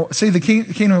going to see the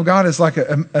kingdom of God is like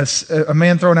a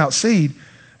man throwing out seed.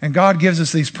 And God gives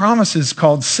us these promises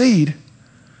called seed,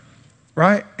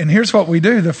 right? And here's what we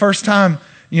do. The first time,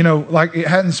 like it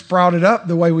hadn't sprouted up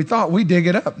the way we thought, we dig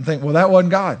it up and think, well, that wasn't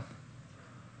God.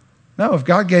 No, if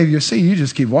God gave you a seed, you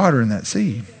just keep watering that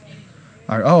seed.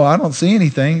 Like, oh, I don't see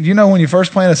anything. When you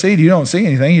first plant a seed, you don't see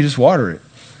anything. You just water it.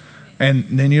 And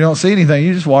then you don't see anything.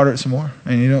 You just water it some more.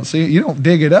 And you don't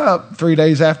dig it up 3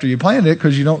 days after you planted it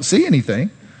because you don't see anything.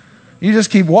 You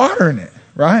just keep watering it,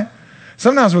 right?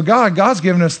 Sometimes with God, God's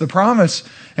given us the promise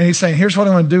and He's saying, here's what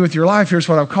I'm going to do with your life. Here's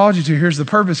what I've called you to. Here's the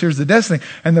purpose. Here's the destiny.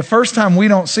 And the first time we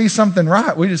don't see something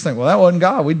right, we just think, well, that wasn't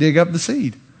God. We dig up the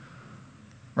seed.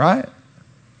 Right?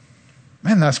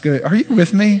 Man, that's good. Are you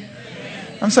with me?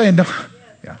 I'm saying, don't.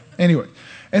 Yeah. Anyway.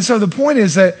 And so the point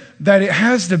is that it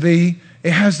has to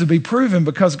be proven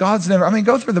because God's never,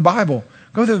 go through the Bible.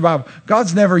 Go through the Bible.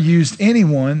 God's never used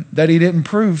anyone that He didn't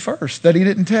prove first, that He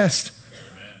didn't test.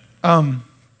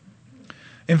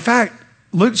 In fact,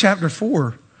 Luke chapter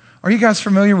 4, are you guys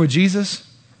familiar with Jesus?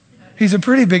 He's a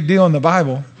pretty big deal in the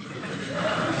Bible.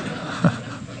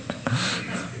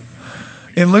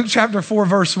 In Luke chapter 4,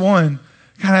 verse 1,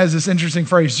 kind of has this interesting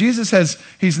phrase.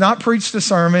 He's not preached a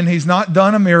sermon. He's not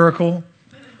done a miracle.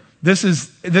 This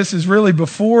is really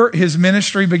before his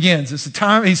ministry begins. It's the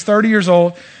time, he's 30 years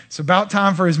old. It's about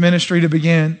time for his ministry to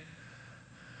begin.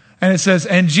 And it says,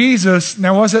 and Jesus,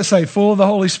 now what does that say? Full of the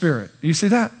Holy Spirit. Do you see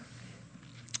that?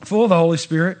 Full of the Holy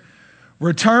Spirit,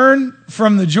 returned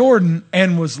from the Jordan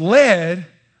and was led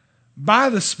by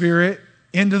the Spirit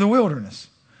into the wilderness.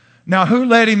 Now, who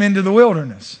led him into the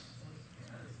wilderness?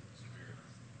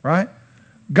 Right?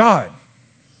 God.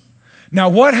 Now,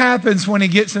 what happens when he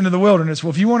gets into the wilderness?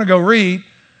 Well, if you want to go read,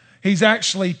 he's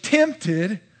actually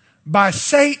tempted by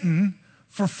Satan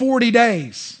for 40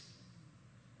 days.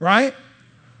 Right?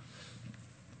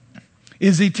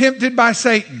 Is he tempted by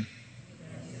Satan?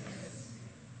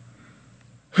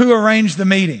 Who arranged the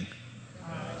meeting?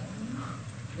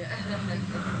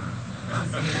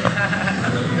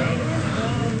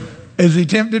 Is he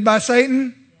tempted by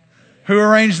Satan? Who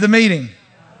arranged the meeting?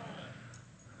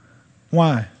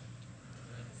 Why?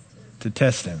 To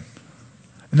test him.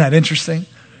 Isn't that interesting?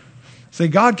 See,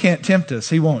 God can't tempt us.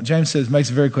 He won't. James says, makes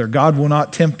it very clear. God will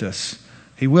not tempt us.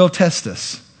 He will test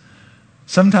us.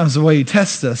 Sometimes the way he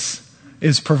tests us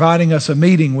is providing us a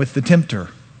meeting with the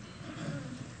tempter.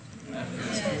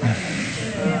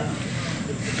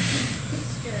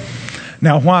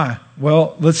 Now, why?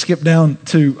 Well, let's skip down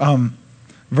to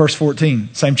verse 14,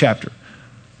 same chapter.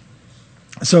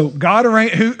 So God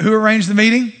who arranged the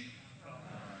meeting?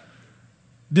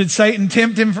 Did Satan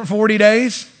tempt him for 40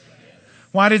 days?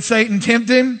 Why did Satan tempt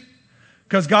him?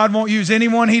 Because God won't use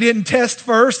anyone he didn't test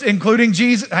first, including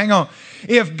Jesus. Hang on.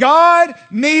 If God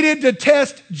needed to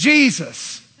test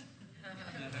Jesus,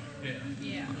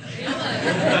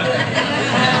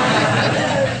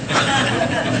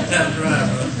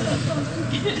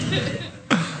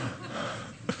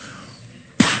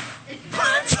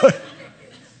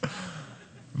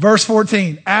 verse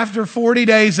 14, after 40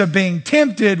 days of being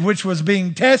tempted, which was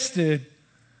being tested,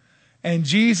 and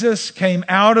Jesus came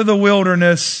out of the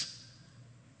wilderness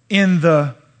in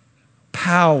the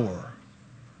power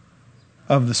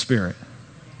of the Spirit.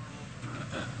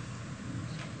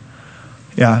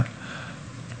 Yeah.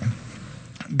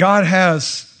 God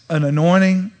has an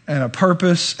anointing and a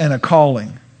purpose and a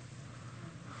calling.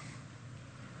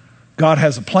 God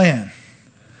has a plan.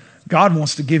 God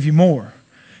wants to give you more.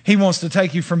 He wants to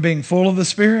take you from being full of the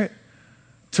Spirit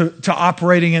to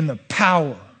operating in the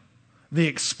power, the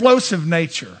explosive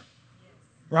nature,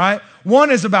 right?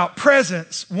 One is about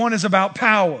presence, one is about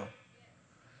power.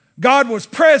 God was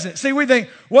present. See, we think,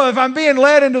 well, if I'm being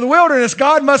led into the wilderness,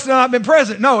 God must not have been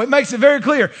present. No, it makes it very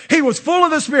clear. He was full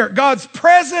of the Spirit. God's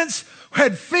presence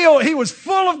he was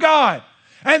full of God.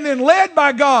 And then led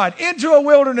by God into a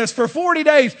wilderness for 40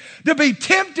 days to be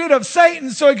tempted of Satan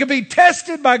so he could be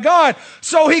tested by God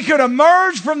so he could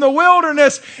emerge from the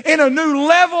wilderness in a new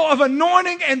level of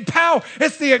anointing and power.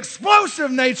 It's the explosive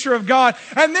nature of God.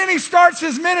 And then he starts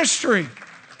his ministry.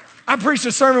 I preached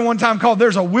a sermon one time called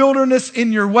There's a Wilderness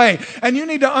in Your Way. And you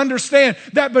need to understand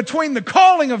that between the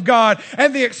calling of God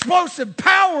and the explosive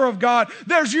power of God,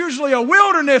 there's usually a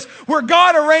wilderness where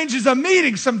God arranges a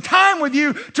meeting, some time with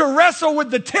you to wrestle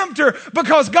with the tempter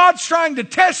because God's trying to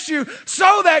test you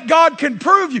so that God can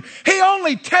prove you. He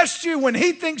only tests you when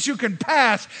he thinks you can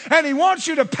pass. And he wants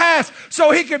you to pass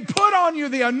so he can put on you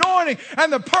the anointing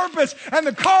and the purpose and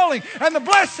the calling and the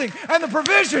blessing and the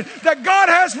provision that God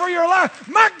has for your life.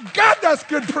 My God, that's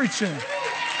good preaching.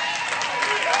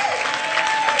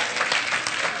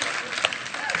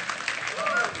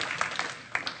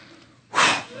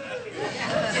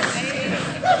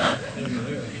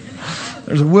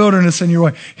 There's a wilderness in your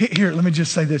way. Here, let me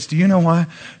just say this. Do you know why?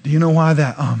 Do you know why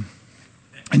that,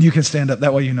 and you can stand up,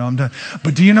 that way you know I'm done.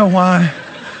 But do you know why?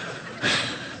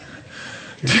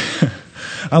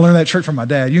 I learned that trick from my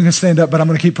dad. You can stand up, but I'm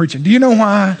going to keep preaching. Do you know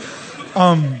why?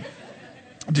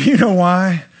 Do you know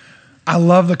why? I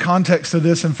love the context of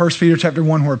this in 1 Peter chapter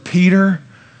 1 where Peter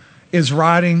is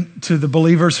writing to the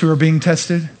believers who are being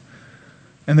tested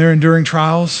and they're enduring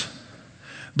trials.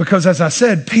 Because as I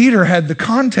said, Peter had the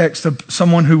context of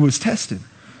someone who was tested.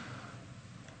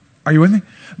 Are you with me?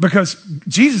 Because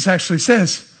Jesus actually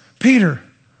says, Peter,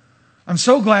 I'm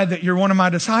so glad that you're one of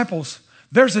my disciples.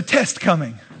 There's a test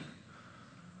coming.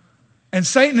 And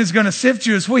Satan is going to sift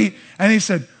you as wheat. And he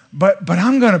said, but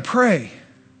I'm going to pray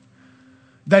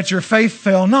that your faith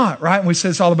fail not, right? And we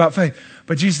said it's all about faith.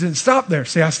 But Jesus didn't stop there.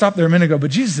 See, I stopped there a minute ago, but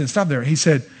Jesus didn't stop there. He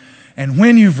said, and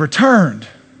when you've returned,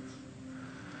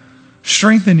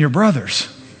 strengthen your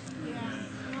brothers.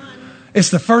 It's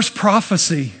the first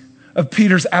prophecy of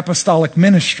Peter's apostolic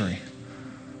ministry.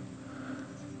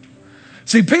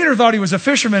 See, Peter thought he was a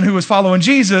fisherman who was following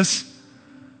Jesus.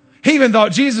 He even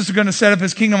thought Jesus was going to set up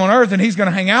his kingdom on earth and he's going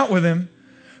to hang out with him.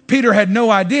 Peter had no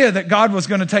idea that God was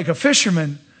going to take a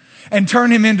fisherman and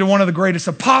turn him into one of the greatest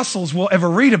apostles we'll ever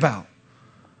read about.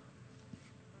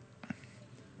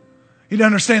 He didn't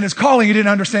understand his calling. He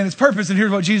didn't understand his purpose. And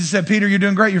here's what Jesus said: Peter, you're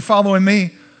doing great. You're following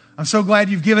me. I'm so glad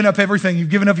you've given up everything. You've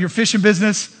given up your fishing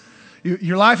business.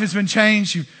 Your life has been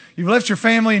changed. You've left your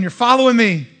family and you're following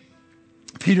me.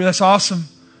 Peter, that's awesome.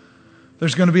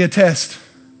 There's going to be a test.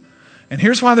 And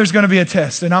here's why there's going to be a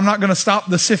test. And I'm not going to stop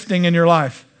the sifting in your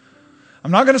life.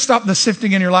 I'm not going to stop the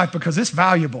sifting in your life because it's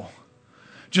valuable.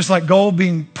 Just like gold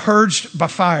being purged by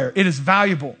fire. It is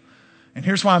valuable. And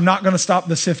here's why I'm not going to stop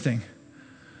the sifting.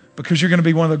 Because you're going to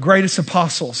be one of the greatest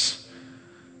apostles.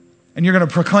 And you're going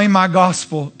to proclaim my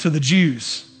gospel to the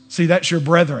Jews. See, that's your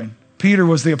brethren. Peter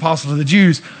was the apostle to the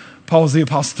Jews. Paul was the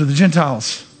apostle to the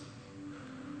Gentiles.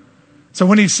 So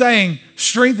when he's saying,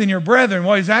 strengthen your brethren,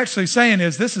 what he's actually saying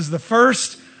is, this is the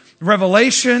first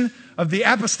revelation of the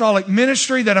apostolic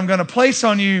ministry that I'm going to place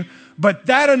on you. But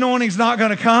that anointing's not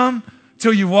going to come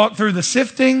till you walk through the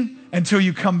sifting, until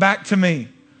you come back to me.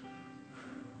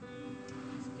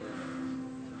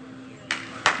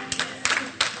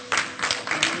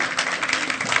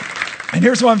 And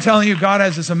here's what I'm telling you. God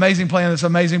has this amazing plan, this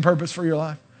amazing purpose for your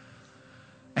life.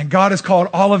 And God has called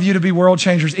all of you to be world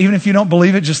changers. Even if you don't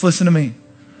believe it, just listen to me.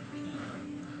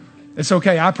 It's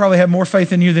okay. I probably have more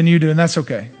faith in you than you do, and that's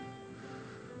okay.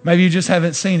 Maybe you just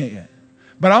haven't seen it yet.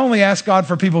 But I only ask God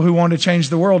for people who want to change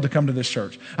the world to come to this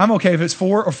church. I'm okay if it's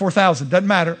 4 or 4,000. Doesn't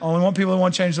matter. I only want people who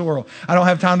want to change the world. I don't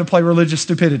have time to play religious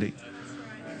stupidity.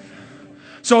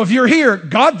 So if you're here,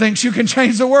 God thinks you can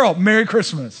change the world. Merry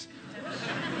Christmas.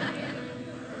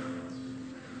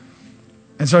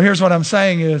 And so here's what I'm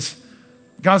saying is,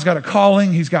 God's got a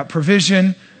calling. He's got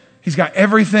provision. He's got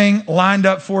everything lined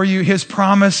up for you. His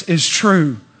promise is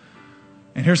true.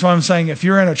 And here's what I'm saying. If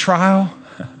you're in a trial,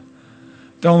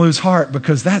 don't lose heart,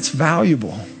 because that's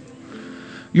valuable.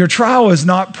 Your trial is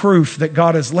not proof that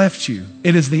God has left you.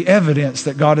 It is the evidence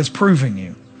that God is proving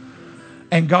you.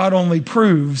 And God only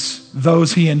proves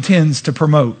those he intends to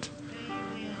promote.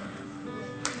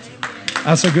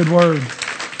 That's a good word.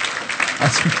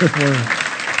 That's a good word.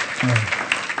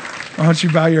 Why don't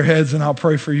you bow your heads and I'll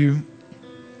pray for you.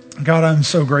 God, I'm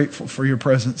so grateful for your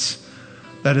presence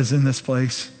that is in this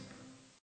place.